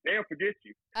 they'll forget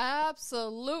you.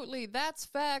 Absolutely. That's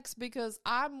facts, because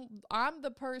I'm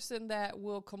the person that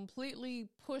will completely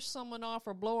push someone off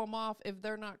or blow them off if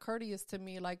they're not courteous to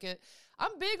me.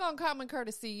 I'm big on common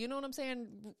courtesy. You know what I'm saying?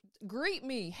 Greet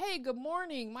me. Hey, good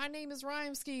morning. My name is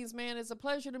Reime Schemes, man. It's a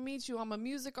pleasure to meet you. I'm a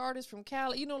music artist from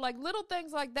Cali. Like little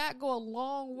things like that go a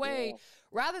long way. Yeah.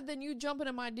 Rather than you jumping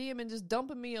in my DM and just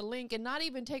dumping me a link and not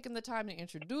even taking the time to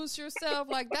introduce yourself.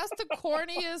 Like, that's the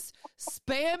corniest,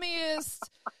 spammiest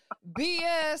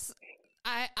BS.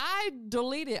 I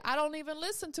delete it. I don't even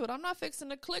listen to it. I'm not fixing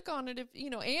to click on it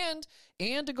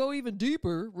and to go even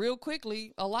deeper real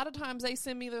quickly. A lot of times they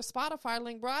send me their Spotify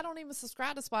link, bro. I don't even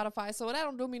subscribe to Spotify, so that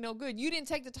don't do me no good. You didn't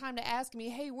take the time to ask me,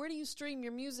 hey, where do you stream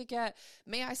your music at?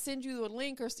 May I send you a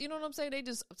link? Or, you know what I'm saying? They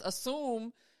just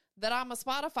assume that I'm a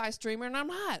Spotify streamer, and I'm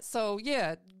not. So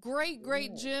yeah, great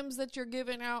gems that you're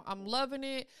giving out. I'm loving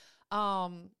it. I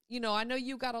know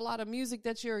you got a lot of music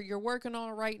that you're working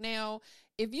on right now.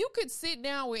 If you could sit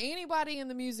down with anybody in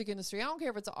the music industry, I don't care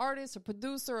if it's an artist, a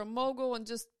producer, a mogul, and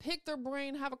just pick their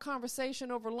brain, have a conversation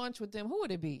over lunch with them, who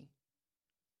would it be?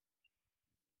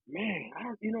 Man,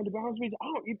 to be honest with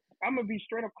you, I'm gonna be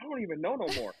straight up. I don't even know no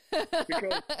more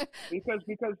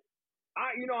because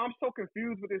I'm so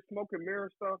confused with this smoke and mirror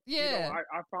stuff. Yeah,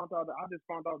 I just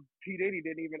found out P. Diddy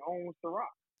didn't even own Ciroc.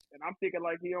 And I'm thinking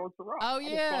like he owns Ciroc. Oh,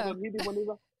 yeah.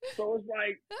 So it's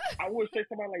like, I would say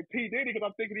somebody like P. Diddy because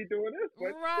I'm thinking he's doing this.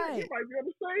 But right. He might be on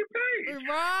the same page.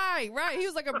 Right. He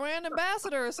was like a brand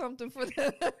ambassador or something for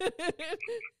them.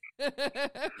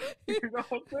 You know what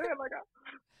I'm saying?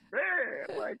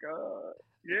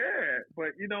 Yeah.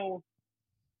 But,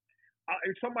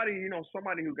 if somebody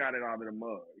who got it out of the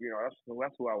mud,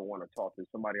 that's who I would want to talk to.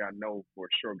 Somebody I know for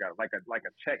sure got it, like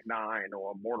a Tech 9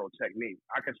 or a Mortal Technique.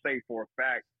 I can say for a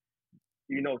fact,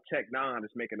 Tech 9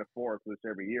 is making a Forbes list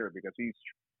every year because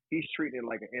he's treating it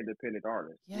like an independent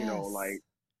artist. Yes.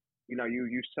 You're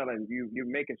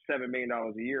making $7 million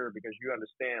a year because you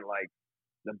understand like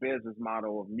the business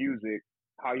model of music,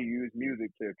 how you use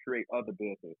music to create other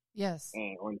business. Yes.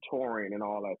 And on touring and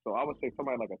all that. So I would say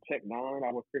somebody like a Tech 9,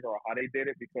 I would figure out how they did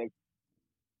it, because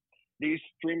these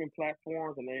streaming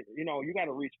platforms, and you got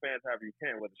to reach fans however you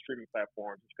can with the streaming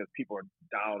platforms, because people are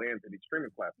dialed into these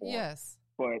streaming platforms. Yes.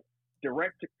 But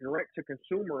direct to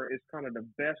consumer is kind of the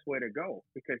best way to go,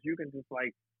 because you can just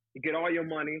you get all your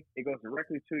money, it goes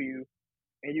directly to you,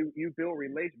 and you build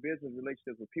business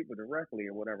relationships with people directly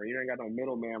or whatever. You ain't got no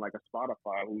middleman like a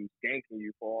Spotify who's ganking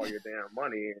you for all your damn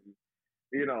money, and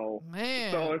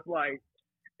Man. So it's like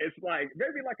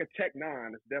maybe like a Tech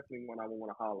 9 is definitely one I would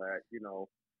want to holler at.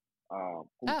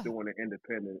 Who's doing it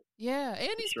independent. Yeah, and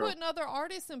he's putting other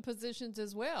artists in positions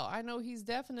as well. I know he's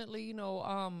definitely,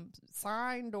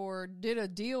 signed or did a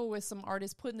deal with some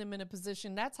artists, putting them in a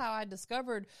position. That's how I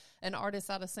discovered an artist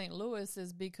out of St. Louis,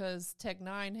 is because Tech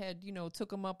 9 had,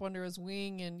 took him up under his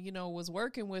wing and, was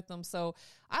working with them. So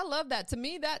I love that. To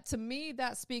me, that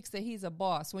speaks that he's a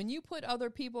boss. When you put other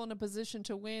people in a position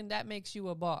to win, that makes you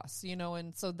a boss,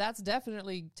 and so that's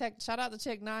definitely shout out to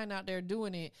Tech 9 out there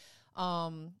doing it.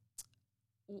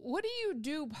 What do you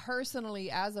do personally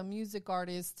as a music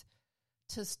artist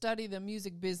to study the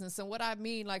music business. And what I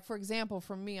mean, like, for example,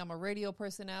 for me, I'm a radio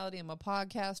personality, I'm a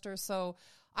podcaster. So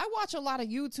I watch a lot of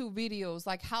YouTube videos,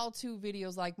 like how-to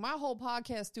videos. Like my whole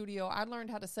podcast studio, I learned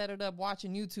how to set it up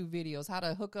watching YouTube videos, how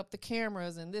to hook up the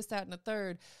cameras and this, that, and the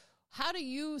third. How do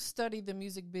you study the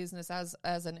music business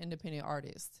as an independent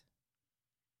artist?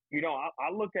 I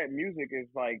look at music as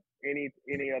like any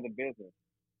other business.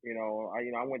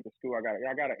 I went to school. I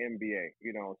got an MBA.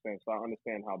 So I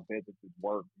understand how businesses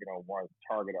work. What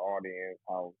target audience,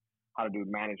 how to do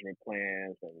management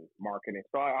plans and marketing.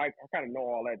 So I kind of know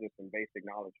all that, just some basic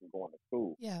knowledge from going to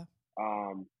school. Yeah.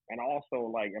 And also,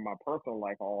 like in my personal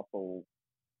life, I also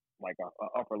like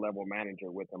a upper level manager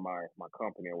within my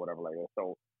company or whatever like that.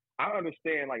 So I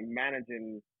understand like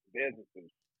managing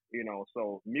businesses.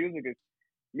 So music is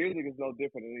no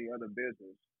different than any other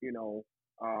business.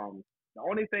 The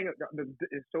only thing,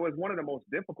 so it's one of the most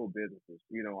difficult businesses,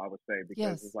 I would say,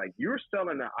 because it's like you're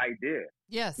selling an idea.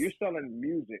 Yes. You're selling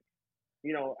music.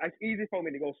 It's easy for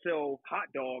me to go sell hot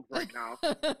dogs right now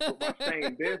with my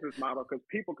same business model because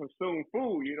people consume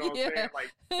food. You know what I'm saying?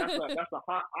 Like that's a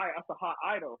hot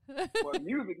item. But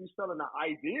music, you're selling an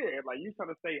idea. Like you're trying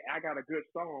to say, I got a good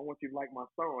song. I want you to like my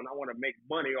song. I want to make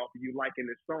money off of you liking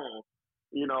this song.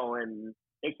 And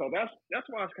so that's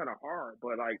why it's kind of hard.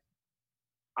 But like,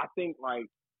 I think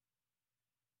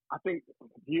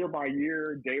year by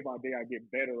year, day by day, I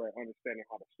get better at understanding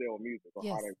how to sell music or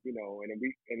how to,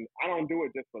 and I don't do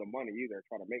it just for the money either,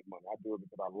 try to make money. I do it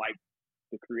because I like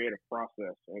the creative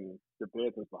process and the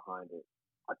business behind it.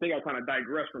 I think I kind of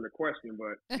digress from the question,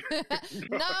 but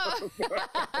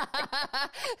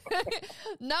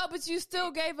no, but you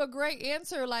still gave a great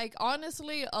answer. Like,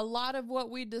 honestly, a lot of what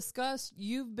we discussed,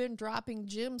 you've been dropping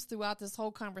gems throughout this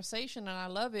whole conversation. And I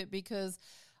love it because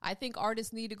I think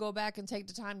artists need to go back and take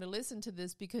the time to listen to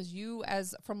this because you,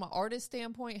 as from an artist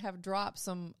standpoint, have dropped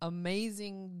some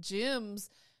amazing gems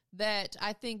that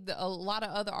I think a lot of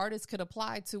other artists could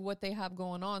apply to what they have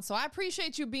going on. So I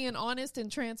appreciate you being honest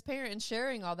and transparent and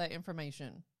sharing all that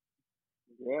information.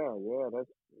 And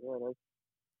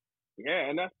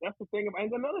that's the thing.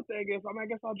 And another thing is, I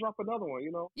guess I'll drop another one,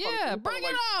 Yeah, bring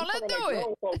it on. Let's do it.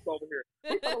 Grown folks over here.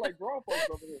 We kind of like grown folks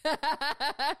over here.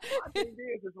 My thing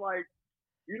is like,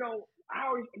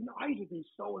 I used to be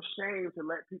so ashamed to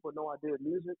let people know I did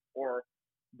music or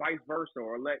vice versa,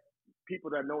 or let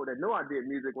people that know I did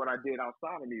music what I did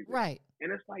outside of music. Right.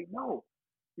 And it's like, no,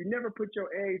 you never put your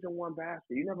eggs in one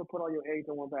basket. You never put all your eggs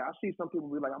in one basket. I see some people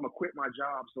be like, I'm going to quit my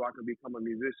job so I can become a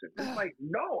musician. It's like,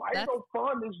 no, I ain't going to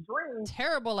fund this dream.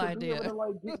 Terrible idea. To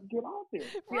like get out there.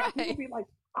 Right. People be like,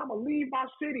 I'm going to leave my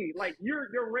city. Like your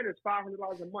rent is $500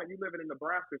 a month. You living in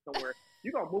Nebraska somewhere.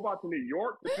 You going to move out to New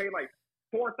York to pay like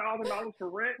 $4,000 for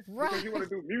rent because you want to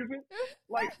do music?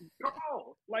 Like, come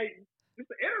on. Like, it's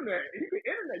the internet.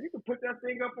 You can put that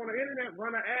thing up on the internet,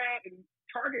 run an ad, and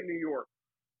target New York.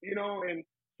 And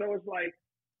so it's like,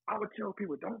 I would tell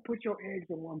people, don't put your eggs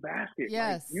in one basket.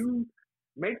 Yes. Like, you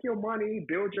make your money,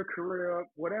 build your career up,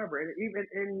 whatever.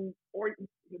 Or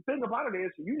the thing about it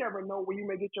is, you never know where you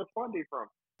may get your funding from.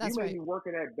 That's you may right. be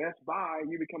working at Best Buy,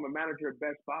 you become a manager at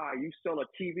Best Buy, you sell a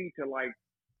TV to like,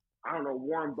 I don't know,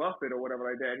 Warren Buffett or whatever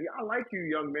like that. I like you,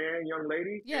 young man, young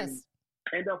lady. Yes. And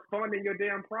end up funding your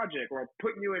damn project or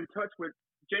putting you in touch with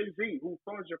Jay-Z who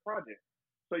funds your project.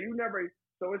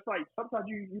 So it's like sometimes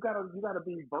you gotta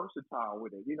be versatile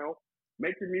with it,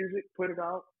 Make your music, put it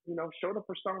out, show the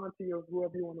persona to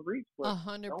whoever you want to reach. But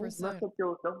 100%.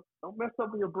 Don't mess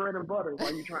up your bread and butter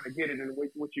while you're trying to get it in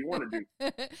what you want to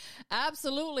do.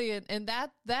 Absolutely. And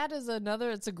that is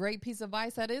it's a great piece of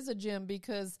advice. That is a gem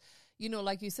because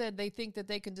like you said, they think that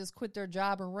they can just quit their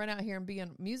job and run out here and be a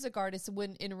music artist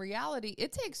when in reality,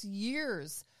 it takes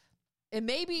years and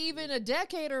maybe even a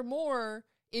decade or more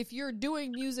if you're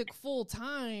doing music full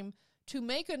time to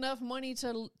make enough money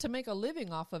to make a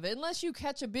living off of it, unless you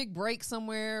catch a big break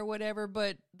somewhere or whatever.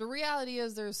 But the reality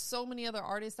is there's so many other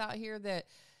artists out here that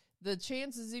the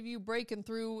chances of you breaking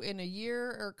through in a year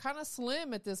are kind of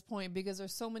slim at this point because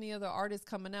there's so many other artists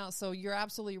coming out. So you're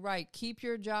absolutely right. Keep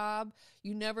your job.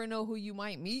 You never know who you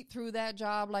might meet through that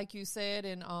job, like you said.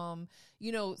 And,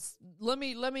 let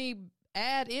me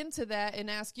add into that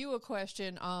and ask you a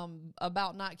question,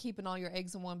 about not keeping all your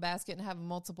eggs in one basket and having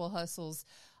multiple hustles.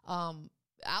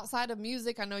 Outside of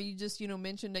music, I know you just,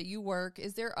 mentioned that you work.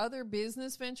 Is there other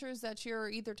business ventures that you're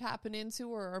either tapping into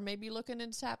or maybe looking to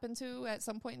tap into at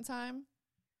some point in time?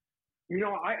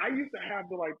 I used to have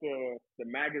the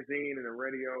magazine and the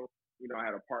radio. I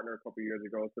had a partner a couple years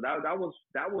ago, so that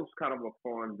was kind of a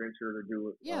fun venture to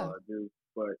do. Yeah.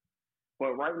 But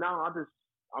right now,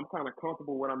 I'm kind of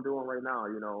comfortable with what I'm doing right now.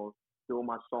 Doing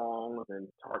my songs and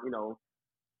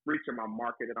reaching my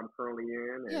market that I'm currently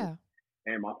in, Yeah.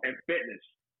 and fitness.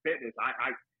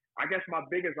 I guess my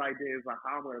biggest idea is like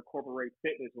how I'm going to incorporate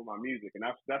fitness with my music, and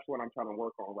that's what I'm trying to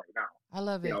work on right now. I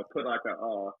love it. You know,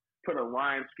 put a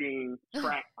Reime Schemes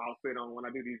track outfit on when I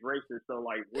do these races. So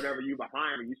like whatever you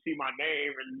behind me, you see my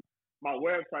name and my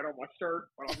website on my shirt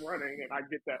when I'm running, and I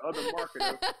get that other market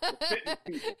of fitness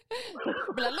people.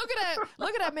 But like,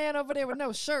 look at that man over there with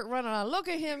no shirt running on. Look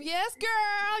at him. Yes,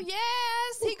 girl.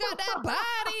 Yes, he got that body.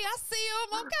 I see him.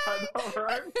 Okay. I know,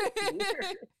 right?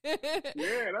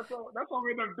 Yeah, that's what I'm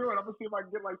gonna end up doing. I'm gonna see if I can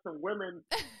get like some women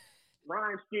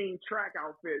Reime Scheme track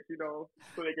outfits, you know,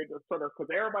 so they can just sort of, because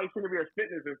everybody seems to be a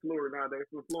fitness influencer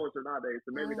nowadays.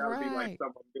 So maybe that would be like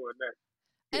something I'm doing next.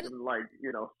 And like,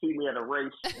 you know, see me at a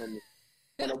race and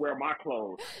want to wear my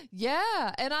clothes.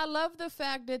 Yeah, and I love the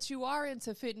fact that you are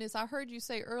into fitness. I heard you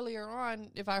say earlier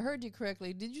on, if I heard you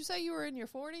correctly, did you say you were in your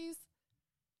 40s?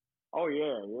 Oh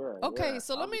yeah. Okay,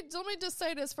 so let me just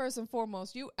say this first and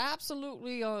foremost. You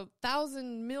absolutely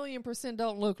 1,000,000,000%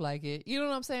 don't look like it. You know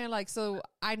what I'm saying? Like, so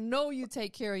I know you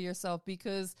take care of yourself,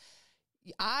 because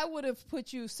I would have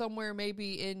put you somewhere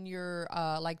maybe in your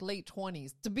like late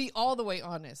 20s, to be all the way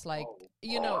honest. Like,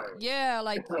 you know, yeah,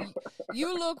 like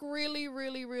you look really,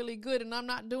 really, really good. And I'm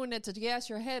not doing that to gas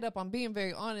your head up. I'm being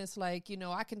very honest. Like, you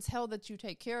know, I can tell that you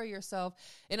take care of yourself.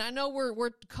 And I know we're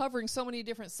covering so many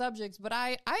different subjects, but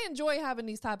I enjoy having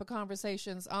these type of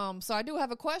conversations. So I do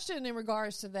have a question in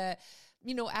regards to that.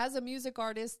 You know, as a music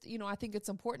artist, you know, I think it's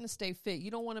important to stay fit.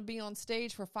 You don't want to be on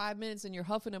stage for 5 minutes and you're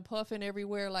huffing and puffing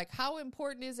everywhere. Like, how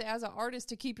important is it as an artist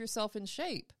to keep yourself in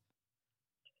shape?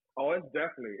 Oh, it's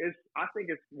definitely. I think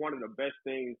it's one of the best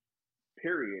things,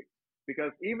 period.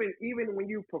 Because even when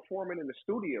you performing in the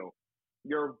studio,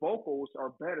 your vocals are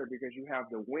better because you have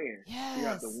the wind. Yes. You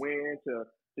have the wind to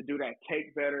do that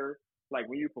take better. Like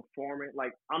when you perform it,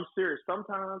 like I'm serious.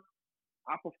 Sometimes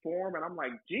I perform and I'm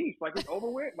like, geez, like it's over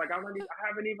with. Like I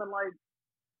haven't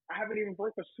even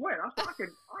broke a sweat.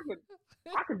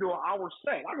 I could do an hour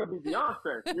set. I could be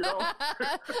Beyonce, you know.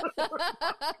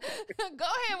 Go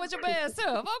ahead with your bad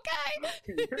self, okay?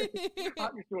 I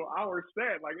can do an hour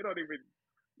set. Like it don't even,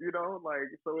 you know, like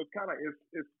so. It's kind of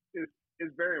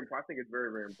it's very important. I think it's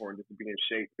very, very important just to be in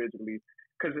shape physically,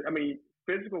 because I mean,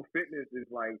 physical fitness is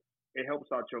like it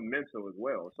helps out your mental as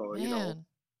well. So Man. You know.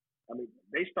 I mean,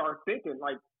 they start thinking,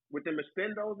 like, with the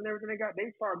extendos and everything they got,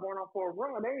 they start going off for a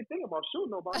run. They ain't thinking about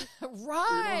shooting nobody.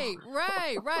 Right, you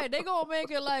know? right. They gonna make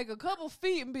it like a couple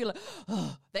feet and be like,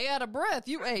 oh, they out of breath.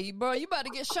 Hey, bro, you about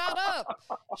to get shot up.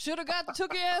 Should have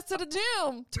took your ass to the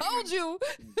gym. Told you.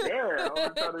 Yeah, I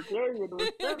was trying to tell you, the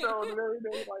extendos and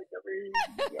everything, like,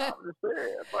 I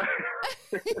understand.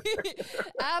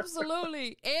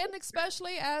 Absolutely. And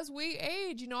especially as we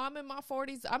age, you know, I'm in my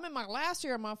 40s. I'm in my last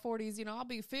year of my 40s. You know, I'll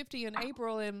be 50 in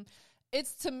April, and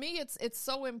to me, it's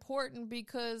so important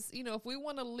because, you know, if we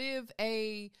want to live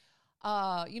a,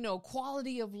 you know,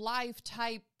 quality of life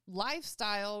type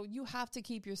lifestyle, you have to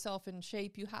keep yourself in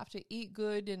shape. You have to eat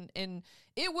good, and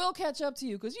it will catch up to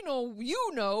you. Cause you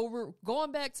know, we're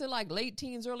going back to like late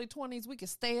teens, early 20s. We can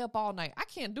stay up all night. I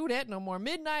can't do that no more.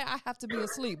 Midnight, I have to be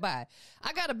asleep by.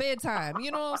 I got a bedtime.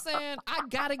 You know what I'm saying? I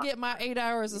got to get my 8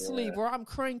 hours of sleep or I'm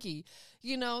cranky,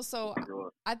 you know? So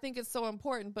I think it's so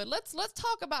important, but let's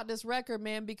talk about this record,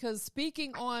 man, because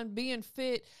speaking on being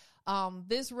fit,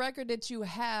 this record that you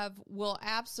have will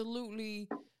absolutely,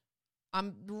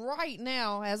 I'm right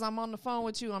now, as I'm on the phone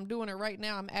with you, I'm doing it right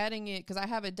now. I'm adding it because I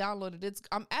have it downloaded.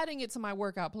 I'm adding it to my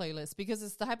workout playlist because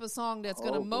it's the type of song that's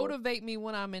going to motivate me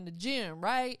when I'm in the gym,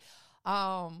 right?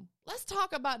 Let's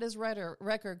talk about this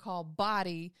record called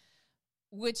Body,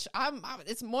 which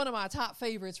it's one of my top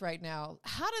favorites right now.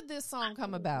 How did this song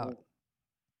come about?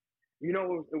 You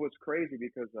know, it was crazy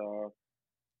because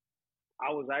I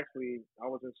was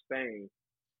in Spain,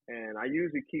 and I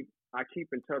keep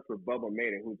in touch with Bubba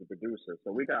Maiden, who's the producer.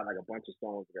 So we got like a bunch of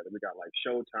songs together. We got like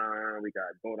Showtime, we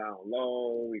got Go Down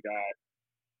Low, we got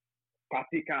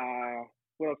Patica.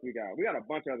 What else we got? We got a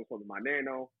bunch of other songs. My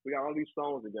Nano. We got all these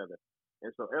songs together.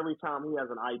 And so every time he has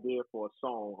an idea for a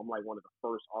song, I'm like one of the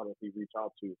first artists he reach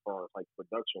out to as far as like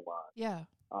production wise. Yeah.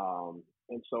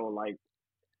 And so like,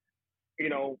 you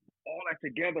know, all that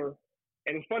together.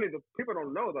 And it's funny, the people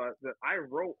don't know that I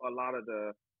wrote a lot of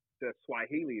the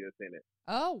Swahili that's in it.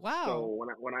 Oh, wow. So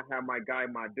when I have my guy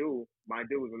Madu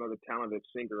is another talented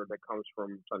singer that comes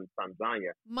from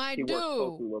Tanzania. He works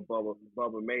closely with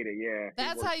Bubba Maiden, yeah.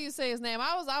 That's how you say his name.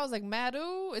 I was like,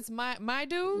 Madu? It's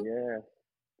Madu? Yeah.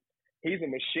 He's a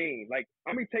machine. Like,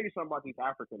 let me tell you something about these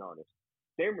African artists.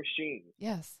 They're machines.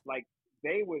 Yes. Like,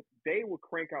 they would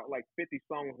crank out like 50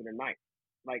 songs in a night.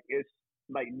 Like, it's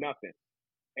like nothing.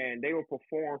 and they would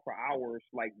perform for hours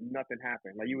like nothing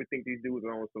happened. Like you would think these dudes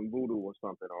are on some voodoo or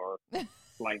something, or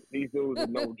like these dudes are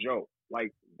no joke.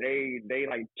 Like they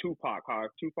like Tupac. How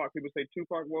Tupac, people say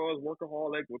Tupac was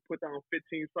workaholic, would put down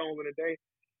 15 songs in a day.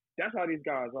 That's how these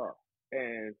guys are.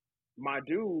 And my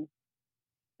dude,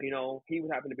 he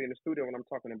would happen to be in the studio when I'm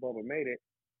talking to Bubba Made It,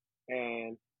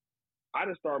 and I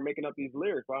just started making up these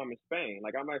lyrics while I'm in Spain.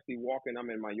 Like I'm actually walking, I'm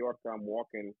in Mallorca, I'm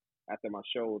walking after my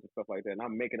shows and stuff like that, and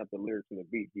I'm making up the lyrics and the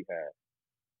beat he had.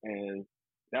 And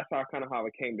that's how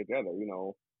it came together,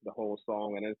 the whole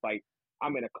song. And it's like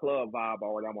I'm in a club vibe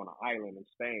already. I'm on an island in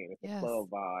Spain. It's a club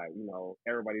vibe,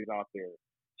 everybody's out there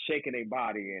shaking their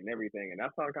body and everything. And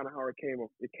that's how it came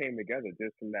together,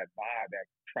 just from that vibe, that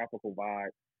tropical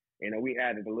vibe. We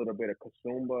added a little bit of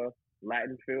Kazumba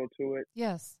Latin feel to it.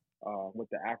 Yes. With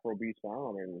the Afrobeat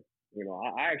sound, and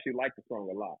I actually like the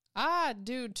song a lot. I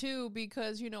do too,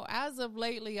 because as of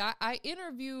lately, I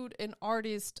interviewed an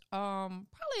artist probably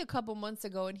a couple months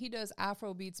ago, and he does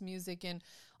Afrobeats music, and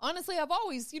honestly, I've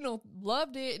always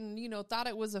loved it and thought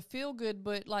it was a feel good,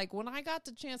 but like when I got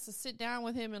the chance to sit down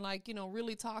with him and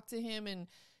really talk to him and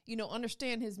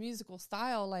understand his musical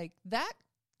style, like that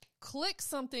click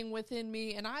something within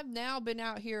me, and I've now been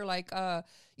out here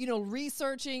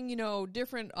researching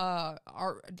different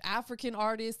African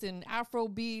artists and Afro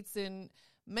beats, and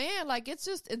man, like it's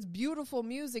beautiful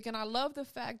music. And I love the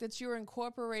fact that you're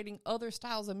incorporating other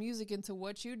styles of music into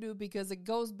what you do, because it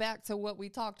goes back to what we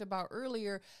talked about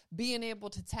earlier, being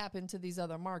able to tap into these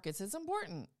other markets. It's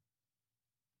important.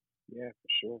 Yeah, for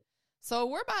sure. So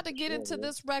we're about to get into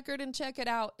this record and check it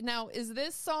out. Now, is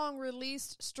this song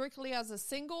released strictly as a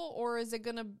single, or is it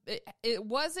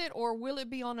or will it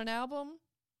be on an album?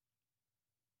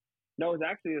 No, it's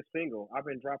actually a single. I've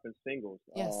been dropping singles.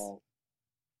 Yes.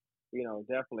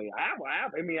 Definitely.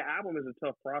 An album is a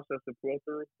tough process to pull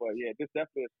through, but yeah, this is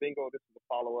definitely a single. This is a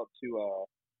follow-up to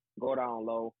Go Down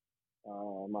Low,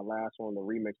 my last one, the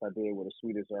remix I did with a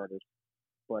Swedish artist.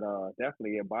 But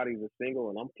definitely, Body's a single,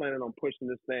 and I'm planning on pushing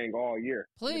this thing all year.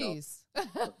 Please.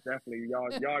 Definitely,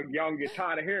 y'all get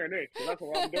tired of hearing this. So that's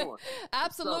what I'm doing.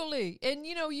 Absolutely. So, and,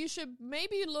 you should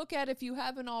maybe look at, if you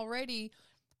haven't already,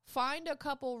 find a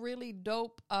couple really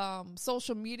dope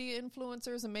social media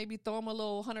influencers and maybe throw them a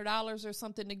little $100 or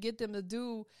something to get them to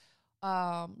do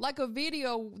like a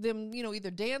video, them,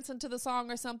 either dancing to the song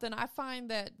or something. I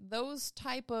find that those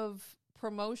type of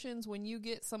promotions, when you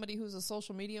get somebody who's a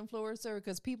social media influencer,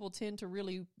 because people tend to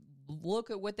really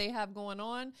look at what they have going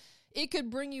on, it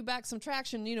could bring you back some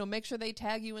traction. Make sure they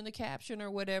tag you in the caption or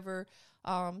whatever.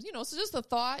 So just a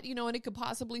thought, and it could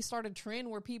possibly start a trend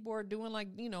where people are doing like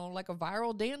a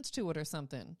viral dance to it or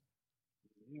something.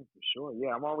 Yeah, for sure.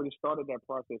 Yeah, I've already started that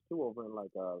process too over in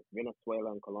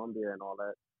Venezuela and Colombia and all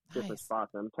that different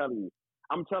spots. And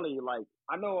I'm telling you, like,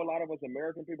 I know a lot of us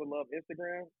American people love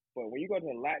Instagram, but when you go to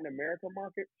the Latin American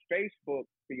market, Facebook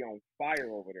be on fire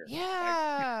over there.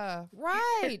 Yeah,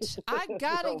 right. I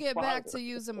gotta get back to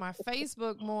using my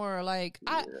Facebook more. Like,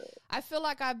 I feel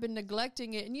like I've been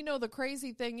neglecting it. And the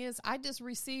crazy thing is, I just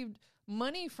received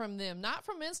money from them, not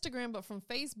from Instagram, but from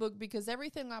Facebook, because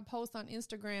everything I post on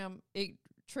Instagram, it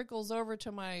trickles over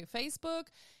to my Facebook.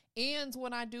 And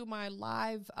when I do my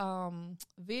live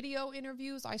video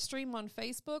interviews, I stream on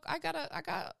Facebook. I got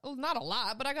not a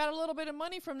lot, but I got a little bit of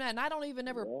money from that. And I don't even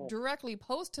ever directly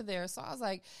post to there. So I was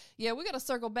like, yeah, we got to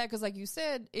circle back, because like you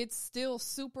said, it's still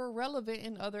super relevant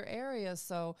in other areas.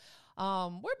 So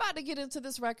we're about to get into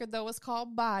this record, though. It's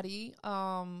called Body.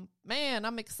 Man,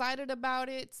 I'm excited about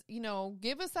it.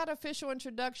 Give us that official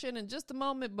introduction in just a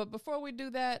moment. But before we do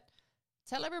that,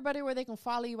 tell everybody where they can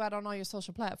follow you out on all your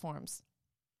social platforms.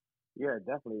 Yeah,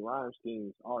 definitely. Reime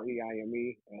Schemes,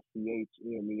 ReimesChemes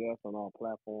on all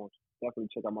platforms. Definitely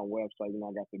check out my website.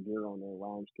 I got the gear on there,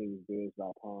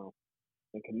 ReimesChemesBiz.com.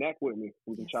 And connect with me.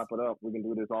 We can chop it up. We can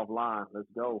do this offline. Let's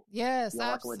go. Yes, you're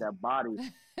rocking with that Body.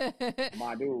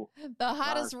 My dude. The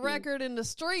hottest record in the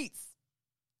streets.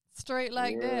 Straight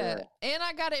like that. And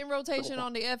I got it in rotation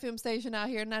on the FM station out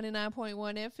here, 99.1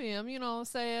 FM, you know what I'm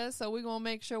saying? So we're going to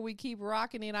make sure we keep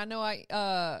rocking it. I know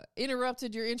I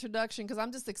interrupted your introduction because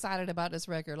I'm just excited about this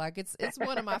record. Like, it's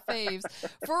one of my faves.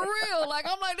 For real. Like,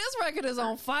 I'm like, this record is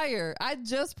on fire. I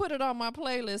just put it on my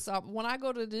playlist. When I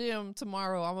go to the gym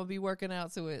tomorrow, I'm going to be working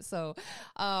out to it. So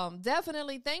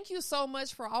definitely thank you so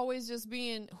much for always just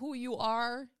being who you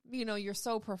are. You're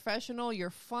so professional. You're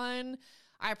fun.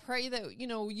 I pray that,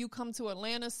 you come to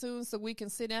Atlanta soon so we can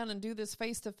sit down and do this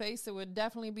face-to-face. It would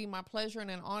definitely be my pleasure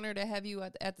and an honor to have you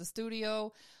at the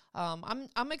studio.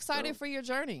 I'm excited for your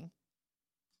journey.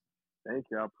 Thank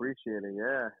you. I appreciate it.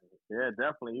 Yeah. Yeah,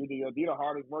 definitely. You're the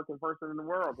hardest working person in the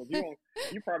world because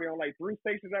you probably on like 3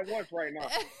 stations at once right now.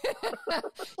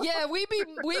 Yeah, we be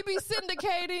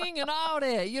syndicating and all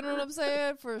that. You know what I'm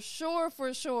saying? For sure,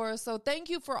 for sure. So thank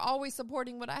you for always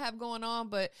supporting what I have going on.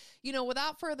 But,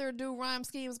 without further ado, Reime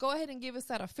Schemes, go ahead and give us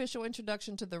that official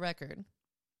introduction to the record.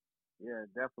 Yeah,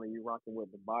 definitely. You rocking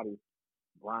with the body.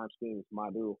 Reime Schemes, my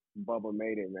dude. Bubba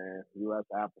made it, man. U.S.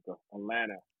 Africa,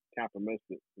 Atlanta,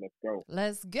 TampaMystic. Let's go.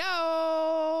 Let's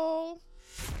go.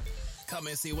 Come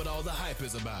and see what all the hype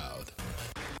is about.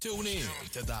 Tune in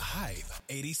to The Hype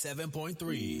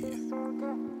 87.3.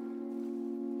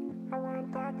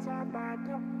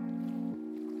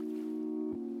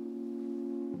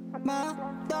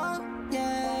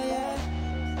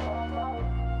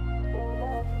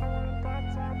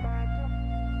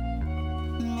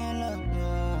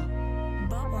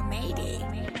 Bubba made it.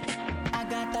 I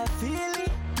got that feeling,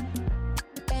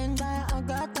 and I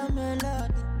got the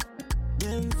melody.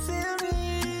 Them feel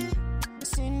me,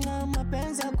 sina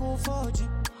mapenzi ya kufoji.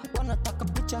 Wanataka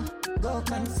picha, go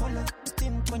can follow.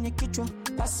 Steam kwenye kichwa,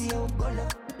 pasi ya ugolo.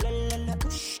 Lelele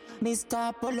ush,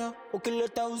 Mr. Polo.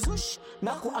 Ukileta uzush,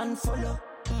 na ku-unfollow.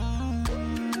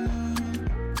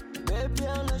 Baby,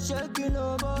 I'm not shaking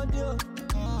nobody.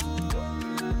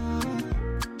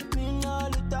 Mina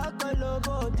litaka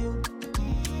nobody.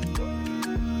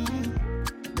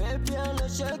 Baby, I'm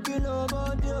not shaking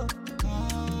nobody.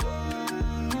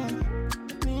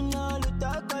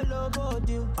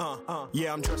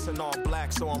 Yeah, I'm dressed in all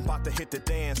black, so I'm about to hit the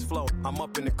dance floor. I'm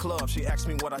up in the club, she asked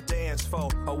me what I dance for,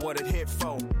 or what it hit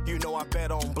for. You know I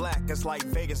bet on black, it's like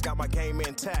Vegas got my game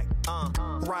intact.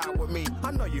 Ride with me,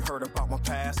 I know you heard about my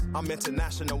past. I'm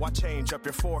international, I change up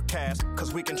your forecast,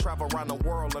 cause we can travel around the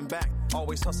world and back.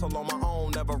 Always hustle on my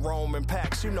own, never roam in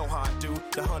packs. You know how I do,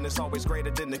 the hunt is always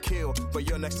greater than the kill. But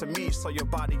you're next to me, so your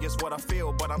body is what I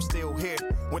feel. But I'm still here,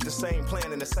 with the same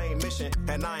plan and the same mission.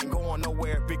 And I ain't going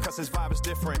nowhere, because this vibe is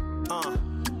different.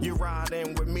 You ride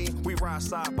in with me, we ride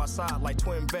side by side like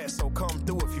twin vets. So come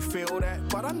through if you feel that,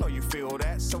 but I know you feel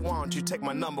that. So why don't you take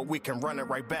my number, we can run it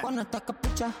right back. Wanataka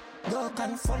picha, go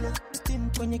can follow. Steam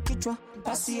kwenye kichwa,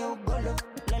 pasi ya ugolo.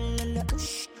 Lelele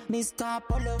ush, Mr.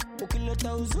 Polo.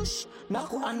 Ukileta uzush, na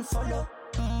ku-unfollow.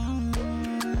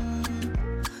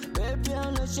 Baby,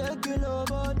 I'm not shaking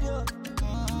nobody.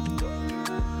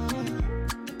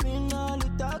 Mina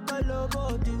litaka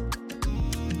nobody.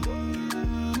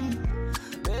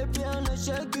 Baby, I'm not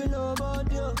shaking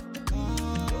nobody.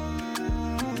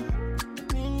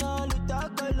 Mina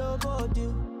litaka nobody.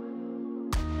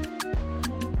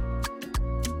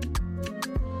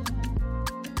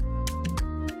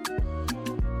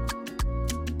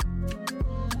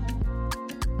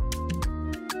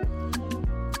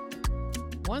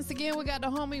 Once again, we got the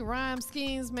homie Reime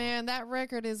Schemes, man. That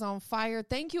record is on fire.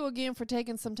 Thank you again for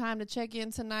taking some time to check in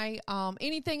tonight.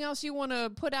 Anything else you want to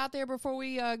put out there before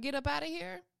we get up out of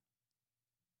here?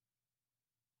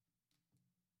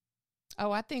 Oh,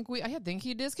 I think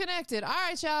he disconnected. All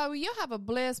right, y'all. You have a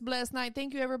blessed night.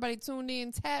 Thank you, everybody tuned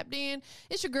in, tapped in.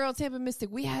 It's your girl, TampaMystic.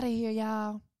 We out of here,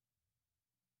 y'all.